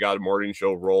we got a morning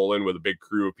show rolling with a big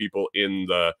crew of people in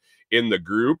the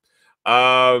group.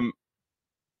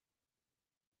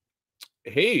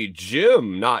 Hey,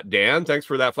 Jim, not Dan. Thanks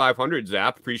for that 500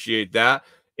 zap. Appreciate that.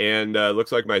 And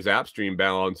looks like my Zap stream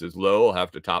balance is low. I'll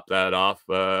have to top that off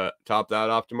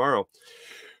tomorrow.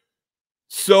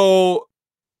 So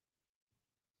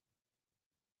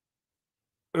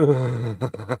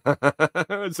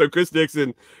so Chris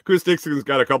Dixon's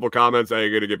got a couple comments I'm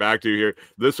going to get back to here.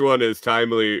 This one is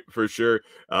timely for sure.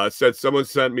 Said someone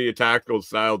sent me a tactical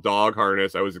style dog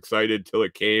harness. I was excited till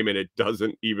it came and it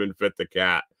doesn't even fit the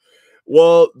cat.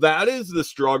 Well, that is the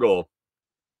struggle.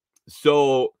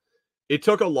 So it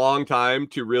took a long time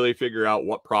to really figure out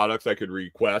what products I could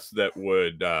request that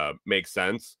would make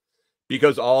sense,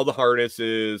 because all the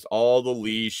harnesses, all the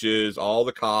leashes, all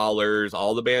the collars,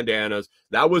 all the bandanas,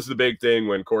 that was the big thing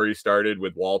when Corey started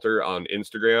with Walter on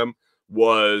Instagram,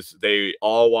 was they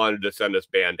all wanted to send us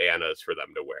bandanas for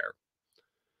them to wear.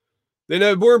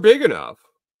 They weren't big enough.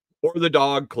 Or the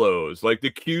dog clothes, like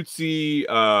the cutesy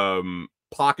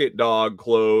pocket dog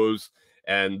clothes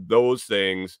and those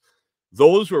things.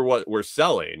 Those were what we're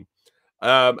selling.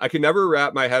 I can never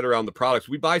wrap my head around the products.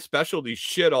 We buy specialty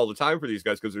shit all the time for these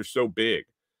guys because they're so big.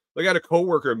 Like, I had a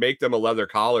coworker make them a leather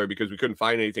collar because we couldn't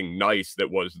find anything nice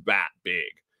that was that big.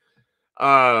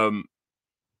 I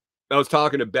was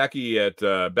talking to Becky at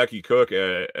Becky Cook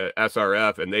at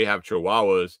SRF, and they have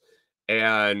Chihuahuas,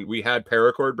 and we had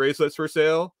paracord bracelets for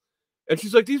sale. And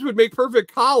she's like, these would make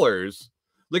perfect collars.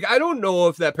 Like, I don't know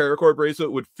if that paracord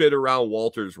bracelet would fit around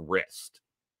Walter's wrist.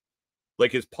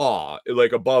 Like his paw,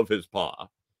 like above his paw.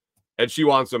 And she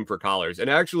wants them for collars. And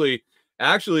actually,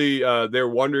 they're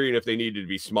wondering if they needed to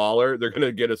be smaller. They're going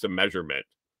to get us a measurement.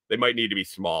 They might need to be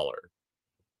smaller.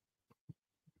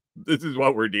 This is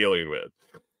what we're dealing with.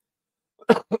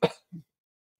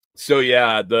 So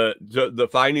yeah, the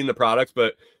finding the products,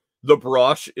 but the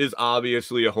brush is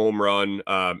obviously a home run.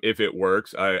 If it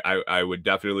works, I would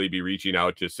definitely be reaching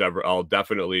out to several. I'll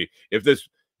definitely, if this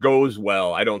goes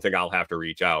well, I don't think I'll have to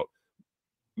reach out.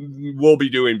 We'll be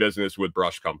doing business with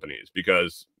brush companies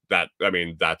because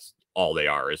that's all they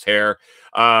are, is hair.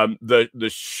 The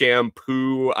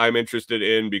shampoo I'm interested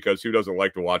in, because who doesn't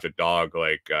like to watch a dog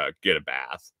get a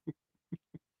bath?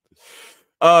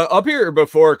 Up here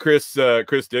before Chris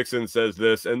Dixon says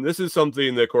this, and this is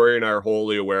something that Corey and I are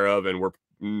wholly aware of, and we're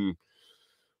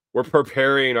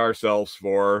preparing ourselves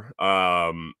for,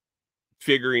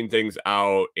 figuring things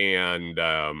out, and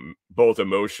both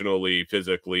emotionally,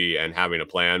 physically, and having a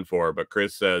plan for. But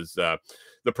Chris says the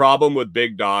problem with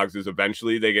big dogs is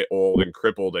eventually they get old and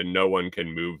crippled and no one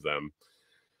can move them.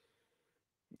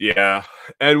 Yeah,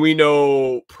 and we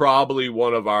know probably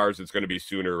one of ours is going to be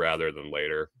sooner rather than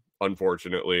later,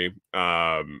 unfortunately.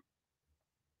 Yeah,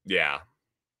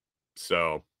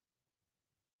 so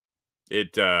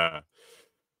it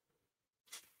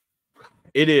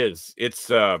is,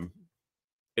 it's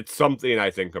something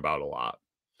I think about a lot,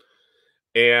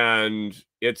 and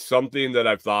it's something that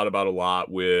I've thought about a lot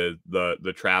with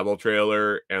the travel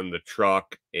trailer and the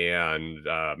truck, and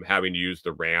having to use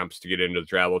the ramps to get into the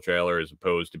travel trailer as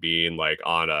opposed to being like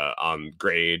on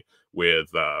grade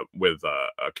with a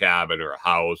cabin or a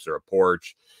house or a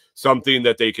porch, something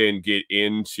that they can get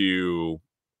into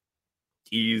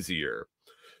easier,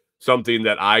 something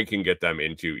that I can get them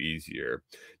into easier.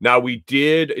 Now, we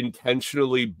did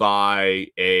intentionally buy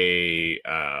a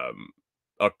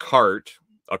cart,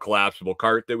 a collapsible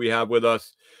cart that we have with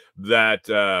us that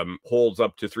holds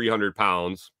up to 300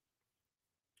 pounds.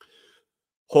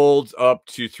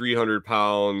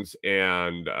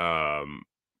 And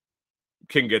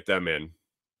can get them in.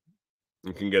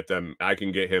 I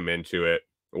can get him into it.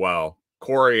 Well,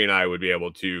 Corey and I would be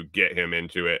able to get him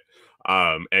into it,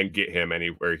 and get him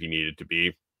anywhere he needed to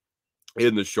be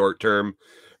in the short term.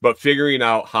 But figuring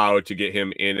out how to get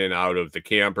him in and out of the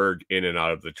camper, in and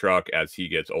out of the truck as he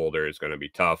gets older is going to be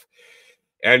tough.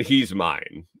 And he's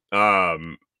mine.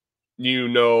 You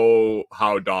know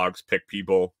how dogs pick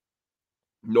people.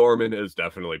 Norman has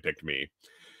definitely picked me.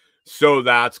 So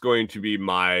that's going to be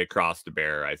my cross to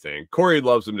bear, I think. Corey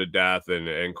loves him to death,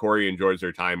 and Corey enjoys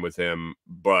their time with him,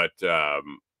 but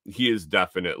he is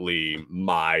definitely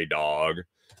my dog.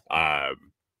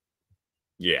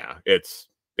 Yeah, it's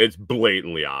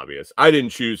blatantly obvious. I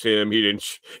didn't choose him.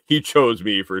 He chose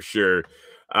me for sure.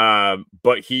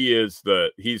 But he's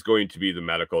going to be the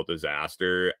medical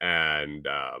disaster, and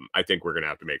I think we're going to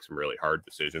have to make some really hard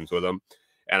decisions with him.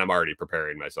 And I'm already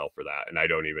preparing myself for that. And I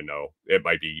don't even know. It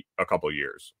might be a couple of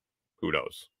years. Who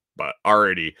knows? But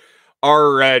already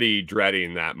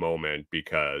dreading that moment,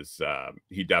 because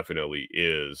he definitely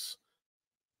is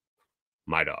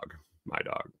my dog.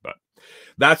 But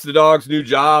that's the dog's new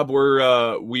job.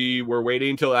 We were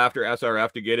waiting until after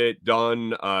SRF to get it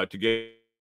done, to get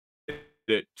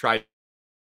it, try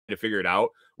to figure it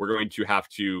out. We're going to have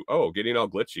to, getting all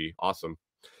glitchy. Awesome.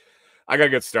 I got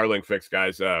to get Starlink fixed,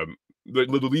 guys. The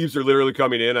leaves are literally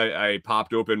coming in. I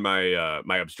popped open my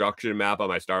my obstruction map on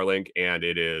my Starlink, and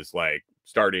it is like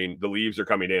starting. The leaves are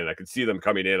coming in. I can see them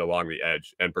coming in along the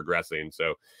edge and progressing.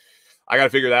 So I got to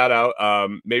figure that out.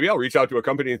 Maybe I'll reach out to a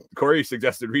company. Corey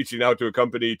suggested reaching out to a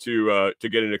company to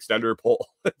get an extender pole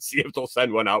and see if they'll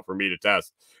send one out for me to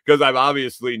test, because I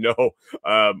obviously know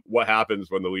what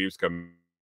happens when the leaves come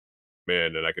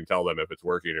in, and I can tell them if it's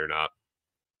working or not.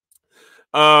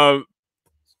 So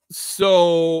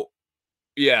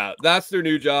yeah, that's their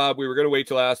new job. We were going to wait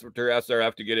till after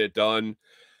SRF to get it done,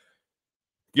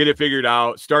 get it figured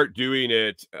out, start doing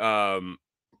it.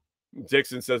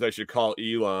 Dixon says I should call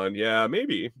Elon. Yeah,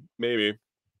 maybe.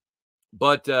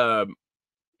 But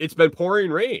it's been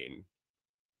pouring rain.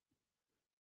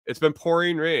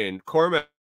 Cormac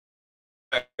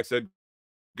said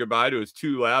goodbye to his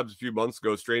 2 labs a few months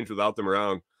ago. Strange without them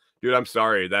around. Dude, I'm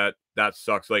sorry. That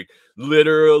sucks. Like,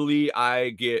 literally,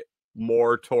 I get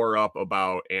more tore up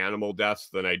about animal deaths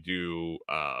than I do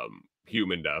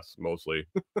human deaths, mostly.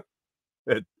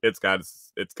 It's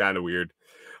kind of weird.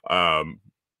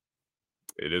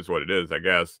 It is what it is, I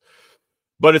guess.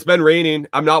 But it's been raining.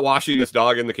 I'm not washing this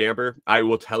dog in the camper. I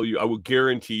will tell you, I will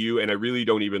guarantee you, and I really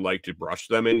don't even like to brush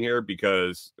them in here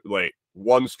because, like,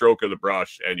 one stroke of the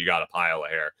brush and you got a pile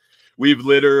of hair. We've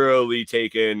literally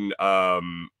taken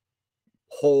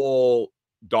whole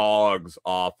dogs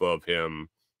off of him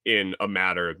in a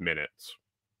matter of minutes.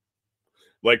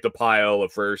 Like, the pile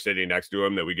of fur sitting next to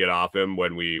him that we get off him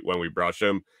when we brush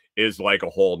him is like a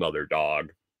whole nother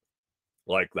dog,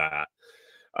 like that.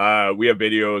 We have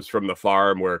videos from the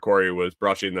farm where Corey was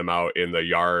brushing them out in the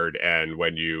yard, and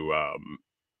when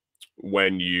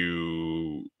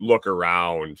you look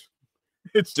around,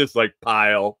 it's just like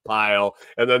pile,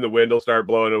 and then the wind will start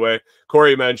blowing away.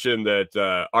 Corey mentioned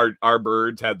that our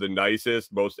birds had the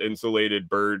nicest, most insulated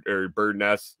bird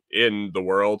nests in the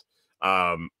world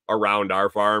around our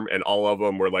farm, and all of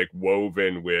them were like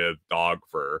woven with dog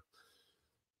fur.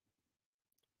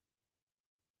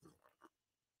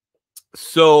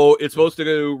 So it's supposed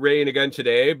to rain again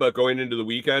today, but going into the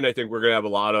weekend, I think we're going to have a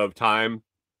lot of time.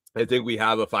 I think we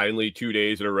have finally 2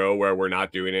 days in a row where we're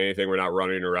not doing anything. We're not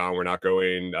running around. We're not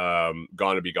going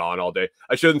gone to be gone all day.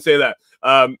 I shouldn't say that.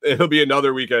 It'll be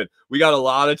another weekend. We got a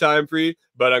lot of time free,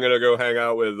 but I'm going to go hang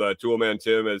out with Toolman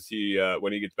Tim as he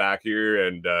when he gets back here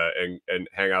and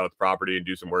hang out at the property and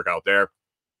do some work out there.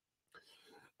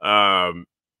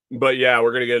 But yeah,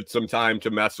 we're going to get some time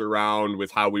to mess around with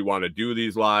how we want to do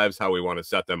these lives, how we want to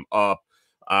set them up,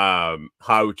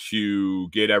 how to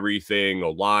get everything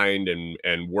aligned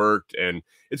and worked. And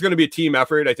it's going to be a team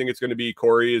effort. I think it's going to be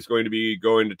Corey is going to be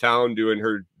going to town, doing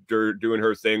her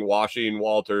thing, washing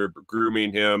Walter,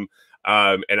 grooming him.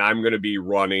 And I'm going to be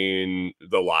running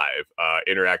the live,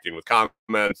 interacting with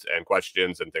comments and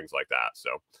questions and things like that.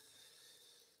 So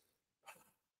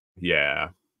yeah,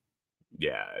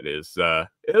 it is.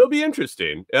 It'll be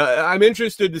interesting. I'm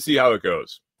interested to see how it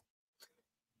goes.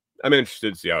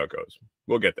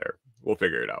 We'll get there. We'll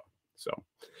figure it out. So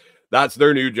that's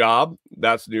their new job.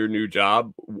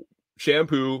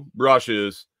 Shampoo,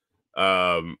 brushes,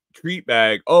 treat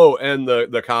bag. Oh, and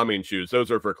the calming shoes.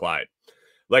 Those are for Clyde.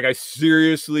 Like, I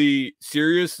seriously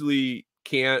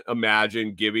can't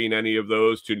imagine giving any of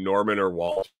those to Norman or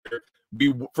Walter.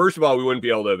 First of all, we wouldn't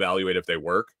be able to evaluate if they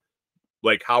work.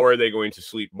 Like, how are they going to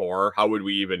sleep more? How would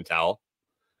we even tell?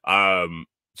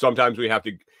 Sometimes we have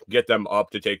to get them up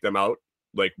to take them out,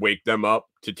 like wake them up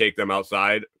to take them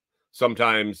outside.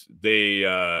 Sometimes they,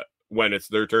 when it's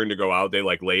their turn to go out, they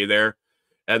like lay there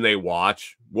and they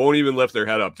watch, won't even lift their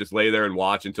head up, just lay there and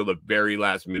watch until the very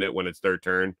last minute when it's their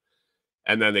turn.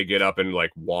 And then they get up and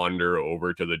like wander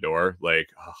over to the door. Like,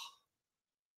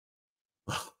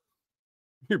 oh,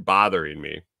 you're bothering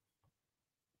me.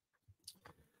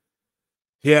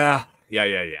 Yeah.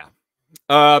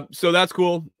 So that's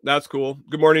cool.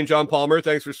 Good morning, John Palmer.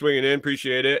 Thanks for swinging in.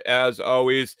 Appreciate it as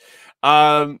always.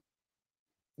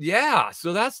 Yeah,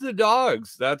 so that's the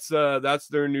dogs. That's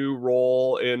their new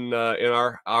role in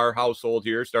our household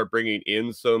here. Start bringing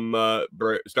in some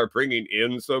money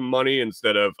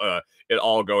instead of it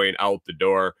all going out the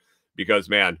door, because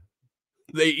man,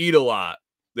 they eat a lot.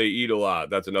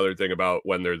 That's another thing about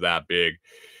when they're that big.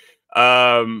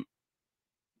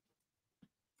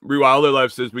 Rewilder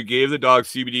Life says, we gave the dog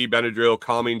CBD, Benadryl,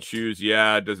 calming chews.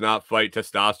 Yeah, does not fight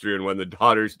testosterone when the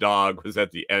daughter's dog was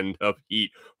at the end of heat.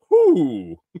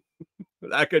 Whoo,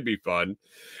 that could be fun.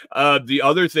 The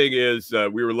other thing is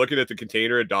we were looking at the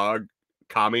container of dog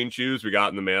calming chews we got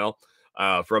in the mail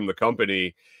from the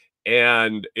company,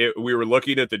 and we were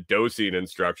looking at the dosing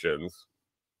instructions.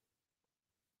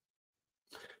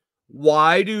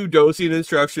 Why do dosing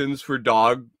instructions for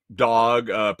dog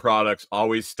products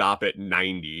always stop at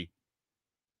 90?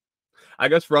 I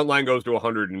guess Frontline goes to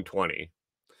 120.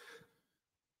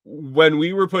 When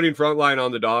we were putting Frontline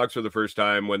on the dogs for the first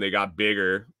time, when they got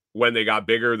bigger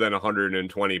than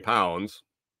 120 pounds,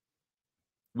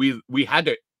 we had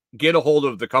to get a hold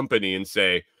of the company and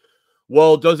say,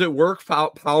 well, does it work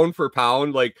pound for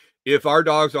pound? Like, if our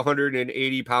dog's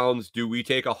 180 pounds, do we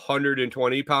take a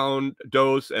 120-pound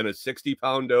dose and a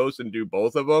 60-pound dose and do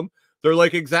both of them? They're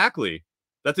like, exactly.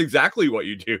 That's exactly what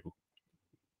you do.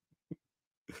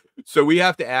 So we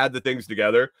have to add the things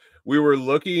together. We were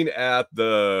looking at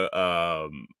the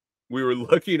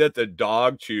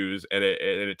dog chews, and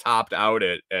it topped out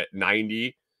at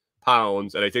 90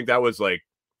 pounds, and I think that was like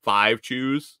 5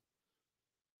 chews.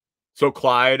 So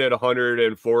Clyde at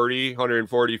 140,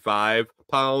 145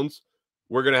 pounds,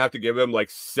 we're gonna have to give him like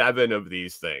 7 of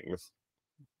these things.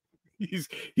 He's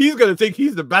gonna think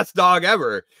he's the best dog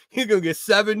ever. He's gonna get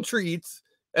 7 treats,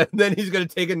 and then he's gonna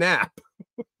take a nap.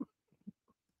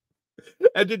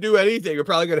 And to do anything, we're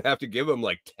probably gonna have to give him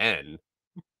like 10.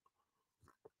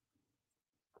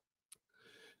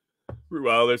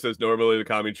 Well, there says normally the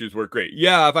calming chews work great.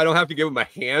 Yeah, if I don't have to give him a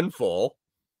handful,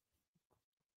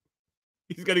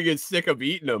 he's gonna get sick of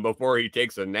eating them before he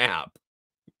takes a nap.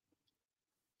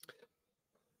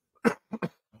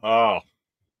 Oh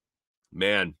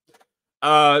man.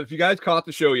 If you guys caught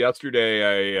the show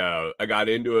yesterday, I got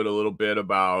into it a little bit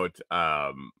about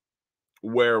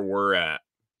where we're at.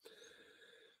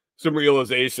 Some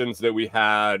realizations that we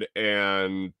had,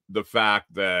 and the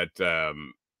fact that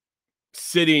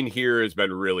sitting here has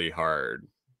been really hard.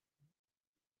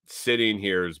 Sitting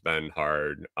here has been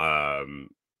hard.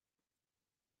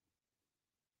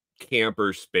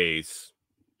 Camper space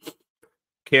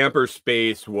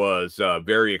was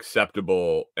very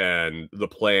acceptable, and the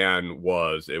plan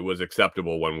was it was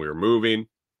acceptable when we were moving.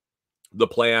 The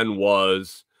plan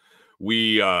was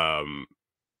we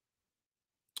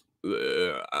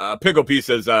Pickle P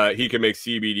says he can make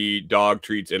CBD dog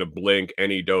treats in a blink,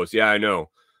 any dose. Yeah, I know.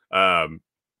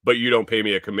 But you don't pay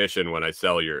me a commission when I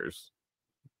sell yours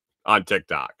on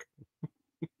TikTok.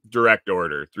 Direct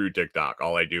order through TikTok.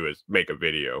 All I do is make a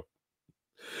video.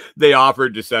 They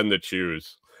offered to send the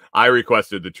chews. I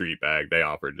requested the treat bag. They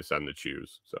offered to send the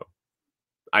chews. So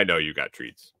I know you got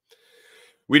treats.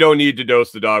 We don't need to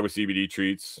dose the dog with CBD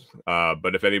treats.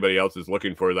 But if anybody else is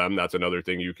looking for them, that's another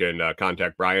thing. You can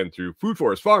contact Brian through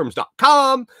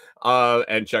foodforestfarms.com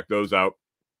and check those out.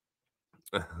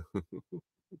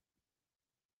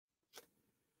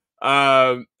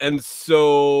 And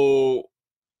so,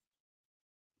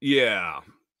 yeah,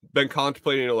 been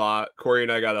contemplating a lot. Corey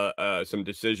and I got some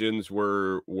decisions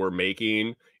we're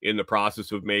making, in the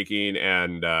process of making,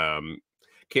 and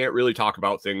can't really talk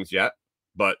about things yet,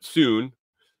 but soon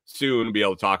be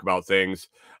able to talk about things.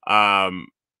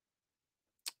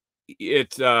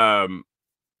 It's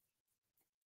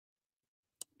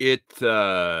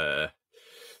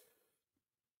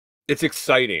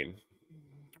exciting.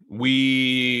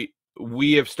 We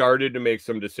have started to make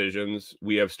some decisions.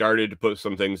 We have started to put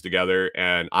some things together,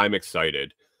 and I'm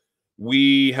excited.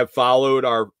 We have followed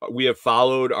our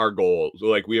goals.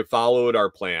 Like, we have followed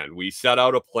our plan. We set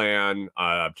out a plan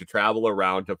to travel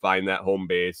around, to find that home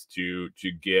base, to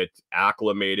get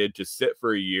acclimated, to sit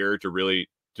for a year, to really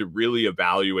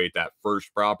evaluate that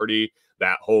first property,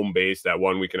 that home base, that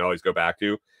one we can always go back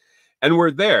to. And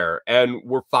we're there, and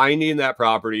we're finding that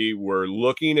property. We're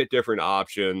looking at different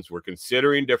options. We're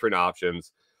considering different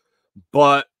options.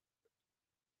 But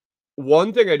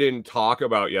one thing I didn't talk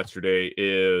about yesterday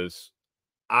is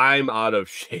I'm out of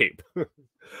shape.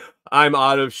 I'm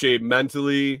out of shape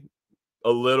mentally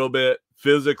a little bit,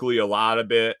 physically a lot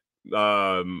of it,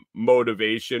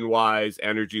 motivation wise,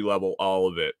 energy level, all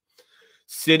of it.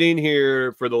 Sitting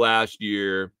here for the last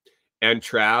year and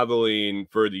traveling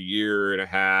for the year and a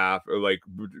half, or like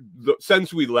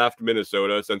since we left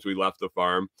Minnesota, since we left the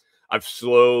farm, I've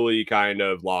slowly kind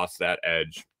of lost that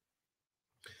edge.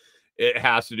 It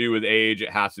has to do with age.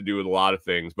 It has to do with a lot of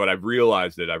things, but I've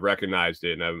realized it. I've recognized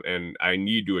it, and I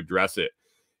need to address it.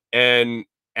 And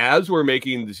as we're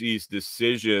making these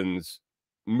decisions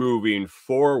moving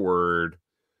forward,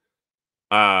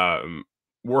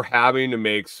 we're having to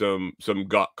make some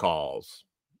gut calls,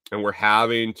 and we're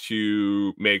having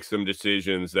to make some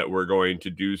decisions that we're going to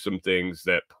do some things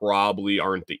that probably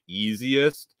aren't the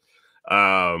easiest.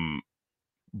 But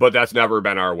that's never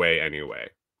been our way anyway.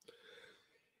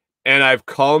 And I've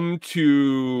come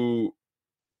to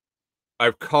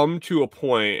a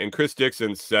point, and Chris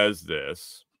Dixon says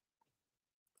this: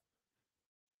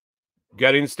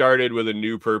 getting started with a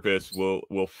new purpose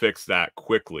will fix that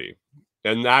quickly.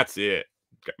 And that's it,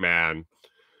 man.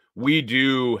 We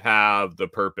do have the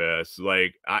purpose.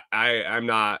 Like, I'm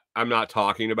not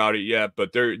talking about it yet,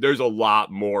 but there's a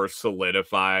lot more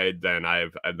solidified than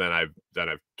I've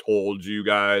told you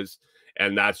guys,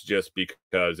 and that's just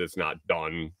because it's not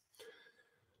done.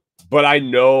 But I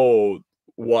know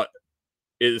what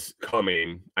is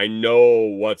coming. I know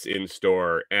what's in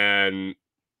store, and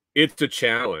it's a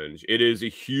challenge. It is a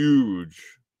huge,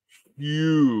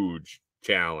 huge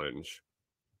challenge.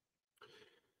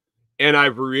 And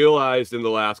I've realized in the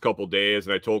last couple days,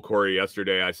 and I told Corey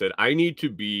yesterday, I said, I need to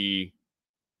be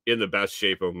in the best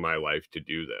shape of my life to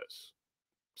do this.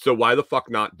 So why the fuck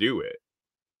not do it?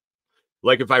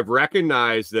 Like, if I've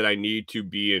recognized that I need to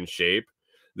be in shape,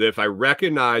 that if I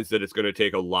recognize that it's going to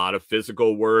take a lot of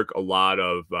physical work, a lot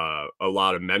of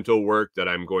mental work, that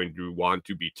I'm going to want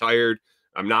to be tired.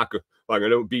 I'm going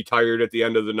to be tired at the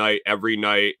end of the night every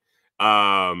night.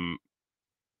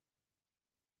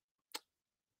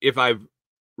 If I've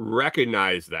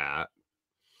recognized that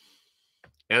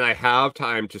and I have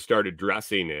time to start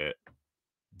addressing it,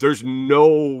 there's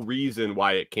no reason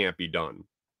why it can't be done.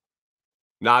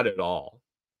 Not at all.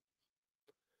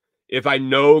 If I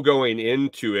know going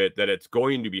into it that it's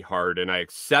going to be hard and I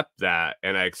accept that,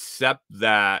 and I accept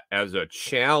that as a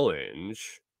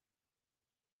challenge,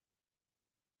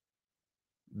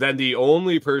 then the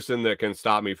only person that can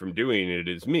stop me from doing it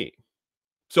is me.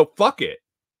 So fuck it.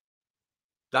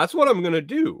 That's what I'm going to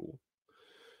do.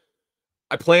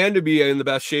 I plan to be in the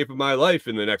best shape of my life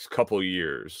in the next couple of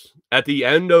years. At the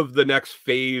end of the next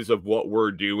phase of what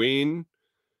we're doing,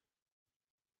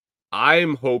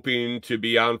 I'm hoping to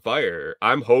be on fire.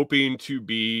 I'm hoping to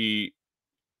be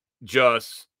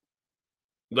just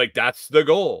like, that's the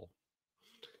goal.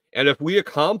 And if we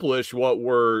accomplish what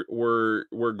we're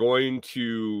going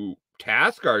to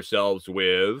task ourselves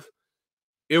with,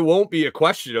 it won't be a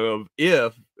question of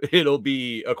if, it'll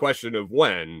be a question of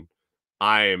when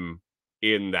I'm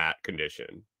in that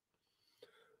condition.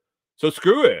 So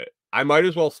screw it. I might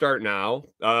as well start now.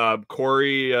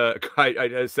 Corey,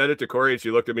 I said it to Corey and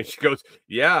she looked at me. She goes,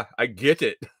 yeah, I get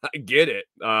it. I get it.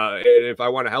 And if I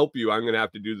want to help you, I'm going to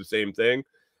have to do the same thing.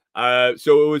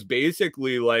 So it was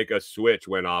basically like a switch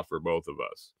went off for both of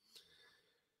us.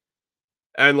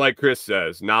 And like Chris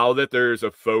says, now that there's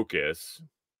a focus,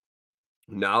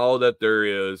 now that there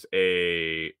is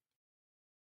a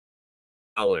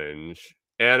challenge,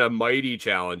 and a mighty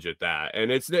challenge at that,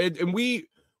 and and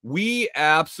we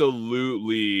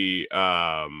absolutely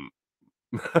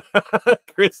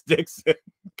Chris Dixon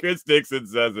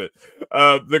says it,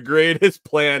 the greatest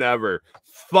plan ever.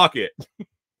 Fuck it.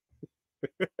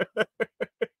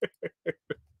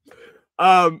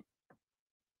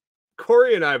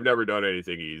 Corey and I have never done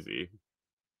anything easy.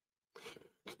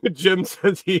 Jim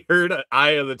says he heard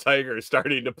Eye of the Tiger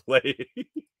starting to play.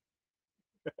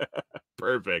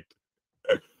 Perfect.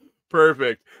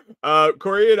 Perfect.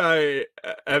 Corey and I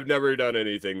have never done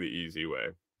anything the easy way.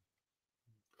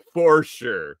 For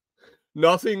sure.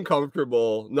 Nothing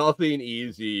comfortable, nothing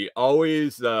easy,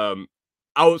 always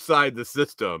outside the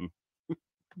system.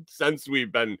 Since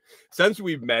we've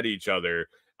met each other,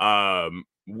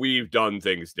 we've done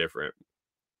things different.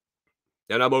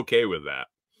 And I'm okay with that.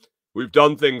 We've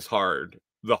done things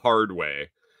the hard way.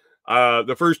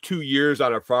 The first 2 years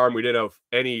on our farm, we didn't have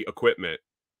any equipment.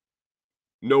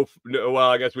 No, well,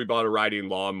 I guess we bought a riding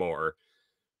lawnmower.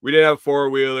 We didn't have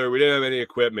four-wheeler. We didn't have any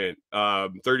equipment.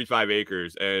 35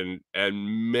 acres, and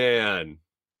man,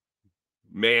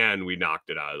 we knocked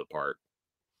it out of the park.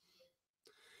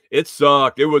 It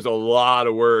sucked. It was a lot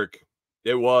of work.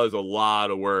 It was a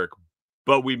lot of work,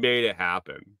 but we made it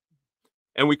happen.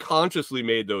 And we consciously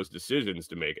made those decisions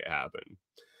to make it happen.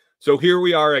 So here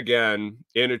we are again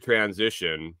in a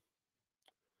transition.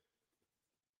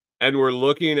 And we're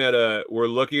looking at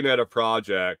a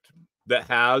project that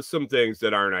has some things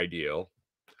that aren't ideal,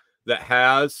 that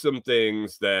has some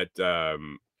things that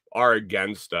are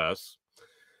against us,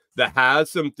 that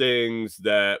has some things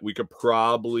that we could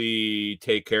probably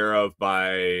take care of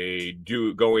by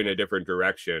going a different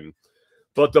direction.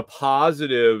 But the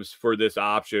positives for this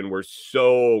option were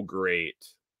so great.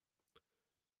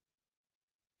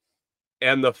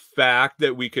 And the fact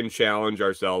that we can challenge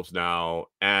ourselves now,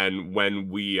 and when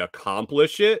we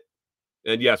accomplish it,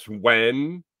 and yes,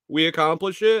 when we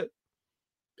accomplish it,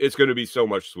 it's going to be so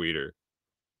much sweeter.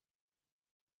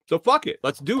 So fuck it.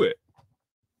 Let's do it.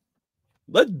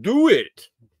 Let's do it.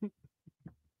 It's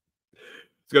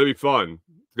going to be fun.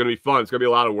 It's going to be fun. It's going to be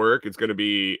a lot of work. I'm going to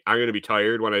be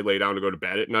tired when I lay down to go to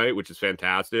bed at night, which is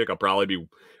fantastic. I'll probably be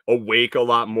awake a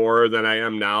lot more than I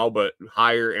am now, but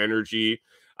higher energy.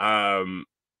 So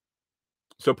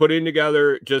putting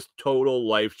together just total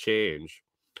life change.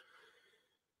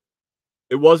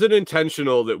 It wasn't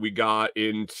intentional that we got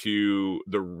into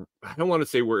I don't want to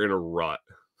say we're in a rut,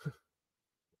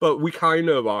 but we kind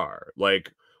of are.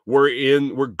 Like,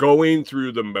 we're going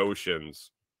through the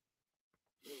motions.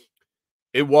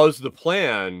 It was the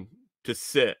plan to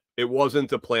sit. It wasn't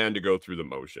the plan to go through the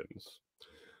motions.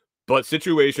 But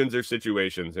situations are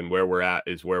situations, and where we're at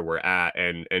is where we're at,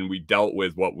 and we dealt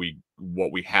with what we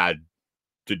had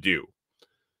to do.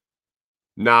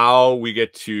 Now we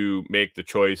get to make the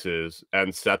choices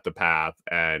and set the path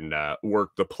and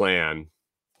work the plan.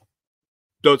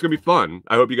 So it's gonna be fun.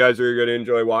 I hope you guys are gonna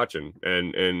enjoy watching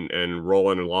and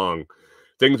rolling along.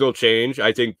 Things will change.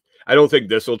 I don't think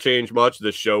this will change much.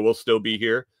 The show will still be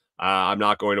here. I'm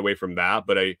not going away from that,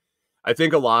 but I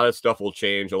think a lot of stuff will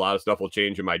change. A lot of stuff will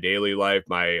change in my daily life,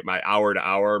 my hour to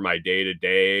hour, my day to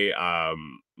day,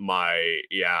 my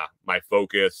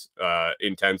focus,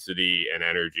 intensity, and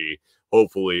energy.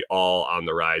 Hopefully, all on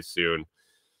the rise soon.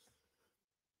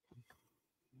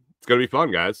 It's gonna be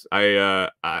fun, guys.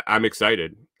 I'm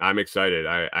excited. I'm excited.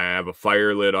 I have a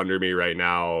fire lit under me right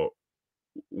now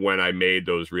when I made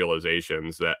those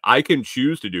realizations that I can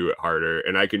choose to do it harder,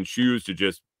 and I can choose to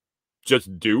just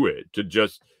do it, to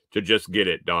just get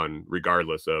it done,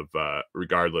 regardless of how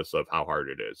hard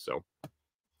it is. So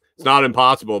it's not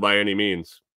impossible by any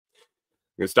means.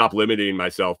 I'm gonna stop limiting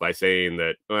myself by saying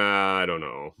that I don't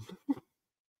know.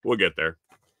 We'll get there.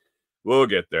 We'll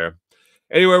get there.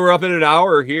 Anyway, we're up in an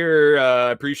hour here.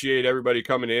 Appreciate everybody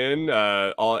coming in.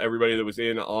 Everybody that was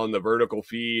in on the vertical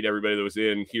feed, everybody that was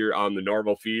in here on the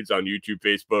normal feeds on YouTube,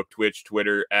 Facebook, Twitch,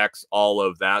 Twitter, X, all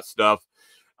of that stuff.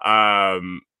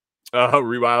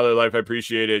 Rewilder Life, I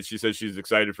appreciate it. She says she's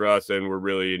excited for us, and we're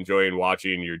really enjoying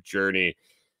watching your journey.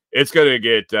 It's gonna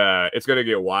get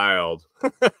wild.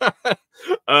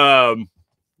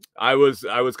 I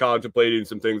was contemplating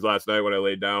some things last night when I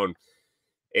laid down,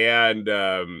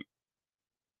 and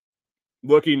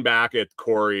looking back at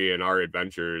Corey and our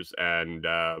adventures, and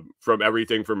from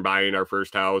everything from buying our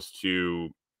first house to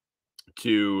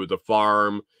the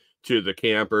farm to the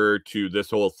camper to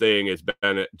this whole thing has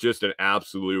been just an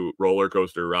absolute roller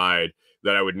coaster ride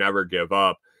that I would never give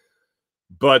up.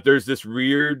 But there's this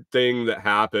weird thing that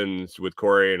happens with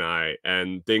Corey and I,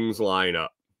 and things line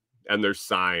up, and there's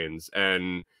signs,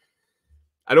 and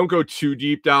I don't go too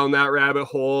deep down that rabbit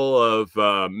hole of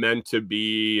meant to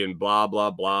be and blah, blah,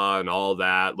 blah, and all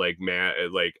that. Like, man,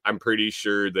 like, I'm pretty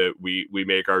sure that we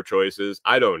make our choices.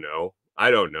 I don't know.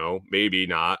 Maybe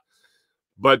not.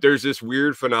 But there's this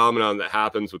weird phenomenon that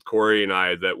happens with Corey and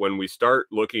I, that when we start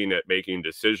looking at making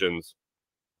decisions,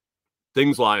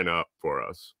 things line up for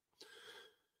us.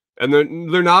 And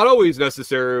they're not always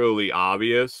necessarily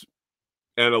obvious.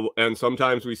 And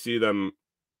sometimes we see them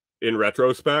in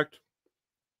retrospect.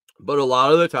 But a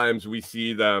lot of the times we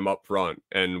see them up front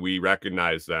and we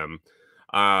recognize them.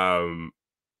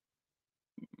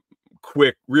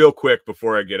 Real quick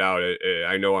before I get out,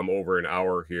 I know I'm over an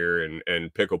hour here,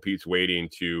 and Pickle Pete's waiting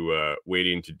to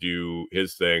do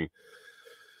his thing.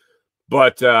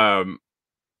 But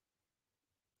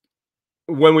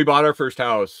when we bought our first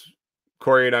house,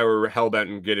 Corey and I were hell-bent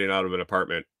on getting out of an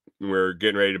apartment. We're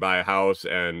getting ready to buy a house,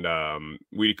 and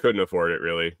we couldn't afford it,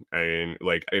 really. I mean,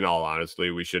 like, in all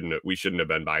honesty, we shouldn't have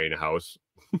been buying a house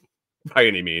by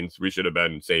any means. We should have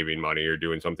been saving money or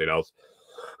doing something else.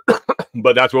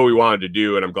 But that's what we wanted to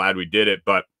do, and I'm glad we did it.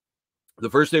 But the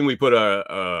first thing we put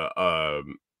a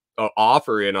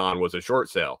offer in on was a short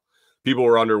sale. People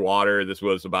were underwater. This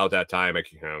was about that time.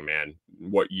 Oh man,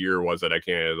 what year was it? I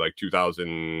can't, like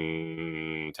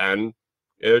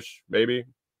 2010-ish, maybe.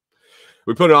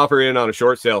 We put an offer in on a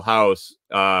short sale house.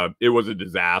 It was a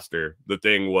disaster. The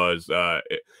thing was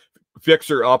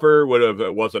fixer upper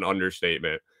was an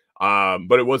understatement.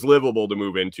 But it was livable to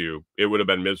move into. It would have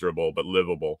been miserable, but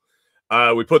livable.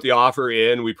 We put the offer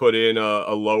in. We put in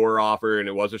a lower offer, and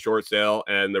it was a short sale.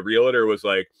 And the realtor was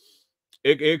like,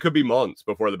 it could be months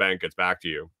before the bank gets back to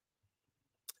you.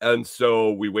 And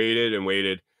so we waited and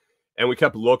waited, and we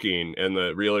kept looking. And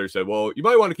the realtor said, well, you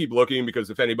might want to keep looking, because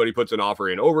if anybody puts an offer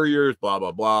in over yours, blah,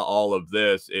 blah, blah, all of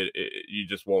this, it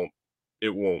won't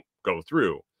go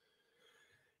through.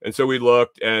 And so we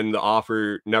looked, and the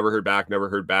offer never heard back.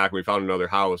 We found another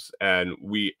house, and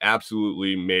we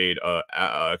absolutely made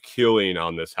a killing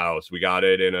on this house. We got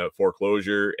it in a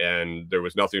foreclosure, and there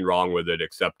was nothing wrong with it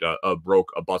except a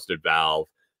busted valve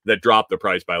that dropped the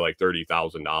price by like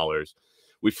 $30,000.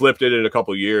 We flipped it in a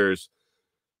couple years,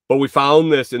 but we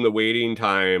found this in the waiting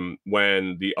time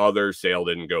when the other sale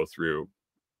didn't go through.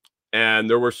 And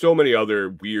there were so many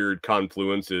other weird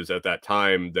confluences at that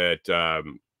time that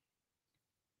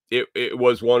it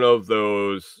was one of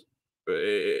those,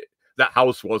 that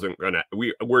house wasn't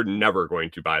we're never going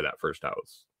to buy that first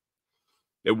house.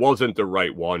 It wasn't the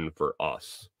right one for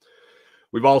us.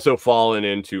 We've also fallen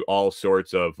into all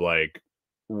sorts of like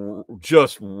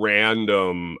just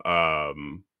random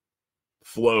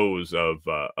flows of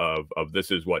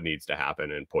this is what needs to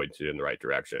happen, and points you in the right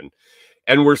direction.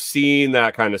 And we're seeing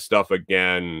that kind of stuff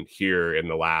again here in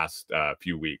the last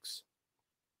few weeks,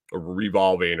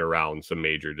 revolving around some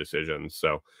major decisions.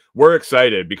 So we're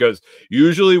excited because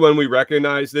usually when we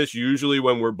recognize this, usually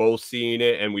when we're both seeing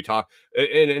it and we talk,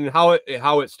 and how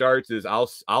it starts is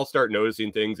I'll start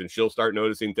noticing things and she'll start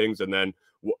noticing things, and then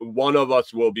one of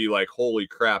us will be like, holy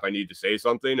crap, I need to say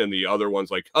something, and the other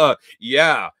one's like,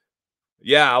 yeah,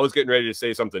 I was getting ready to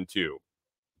say something too.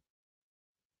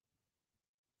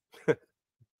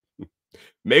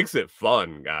 Makes it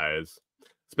fun, guys,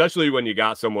 especially when you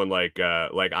got someone like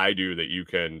I do that you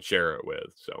can share it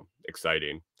with. So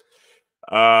exciting.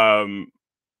 Rewild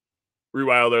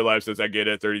Their Life says, I get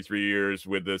it, 33 years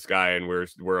with this guy and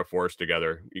we're a force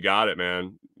together. You got it,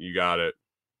 man. You got it.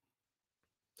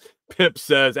 Pip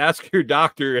says, ask your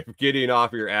doctor if getting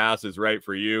off your ass is right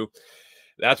for you.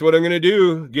 That's what I'm going to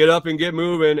do. Get up and get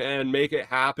moving and make it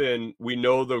happen. We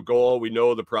know the goal. We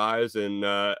know the prize. And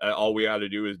all we got to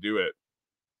do is do it.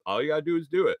 All you got to do is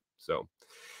do it. So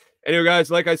anyway,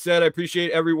 guys, like I said, I appreciate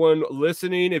everyone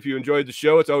listening. If you enjoyed the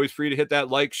show, it's always free to hit that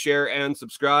like, share, and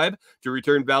subscribe. To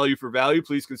return value for value,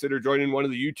 please consider joining one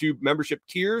of the YouTube membership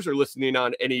tiers or listening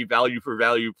on any value for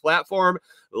value platform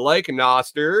like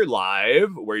Noster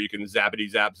Live, where you can zappity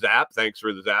zap zap. Thanks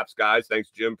for the zaps, guys. Thanks,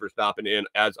 Jim, for stopping in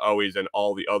as always, and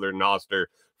all the other Noster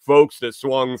folks that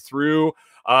swung through.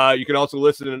 You can also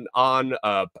listen on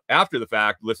after the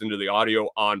fact, listen to the audio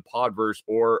on Podverse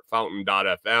or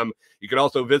Fountain.fm. You can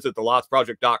also visit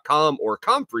thelotsproject.com or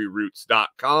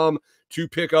comfreyroots.com to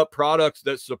pick up products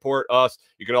that support us.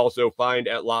 You can also find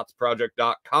at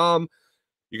lotsproject.com.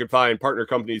 You can find partner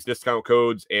companies, discount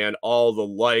codes, and all the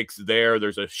likes there.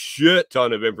 There's a shit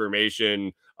ton of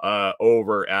information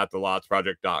over at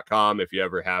thelotsproject.com. If you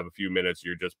ever have a few minutes,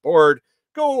 you're just bored,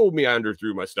 go meander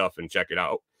through my stuff and check it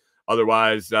out.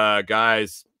 Otherwise,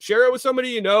 guys, share it with somebody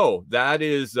you know. That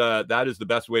is the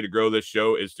best way to grow this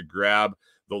show, is to grab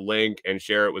the link and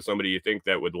share it with somebody you think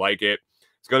that would like it.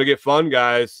 It's going to get fun,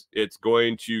 guys. It's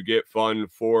going to get fun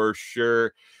for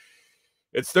sure.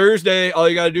 It's Thursday. All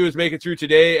you got to do is make it through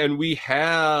today, and we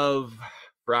have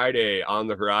Friday on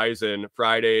the horizon.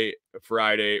 Friday. It's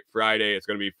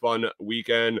going to be a fun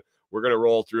weekend. We're going to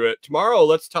roll through it. Tomorrow,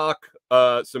 let's talk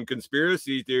some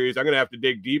conspiracy theories. I'm going to have to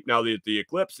dig deep now that the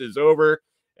eclipse is over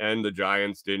and the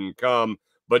Giants didn't come.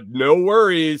 But no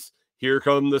worries. Here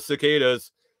come the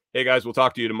cicadas. Hey, guys, we'll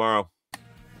talk to you tomorrow.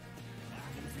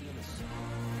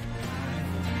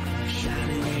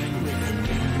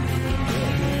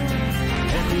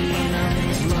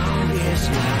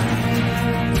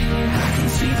 I can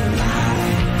see the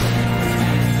light.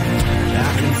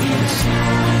 I can feel the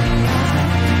sun.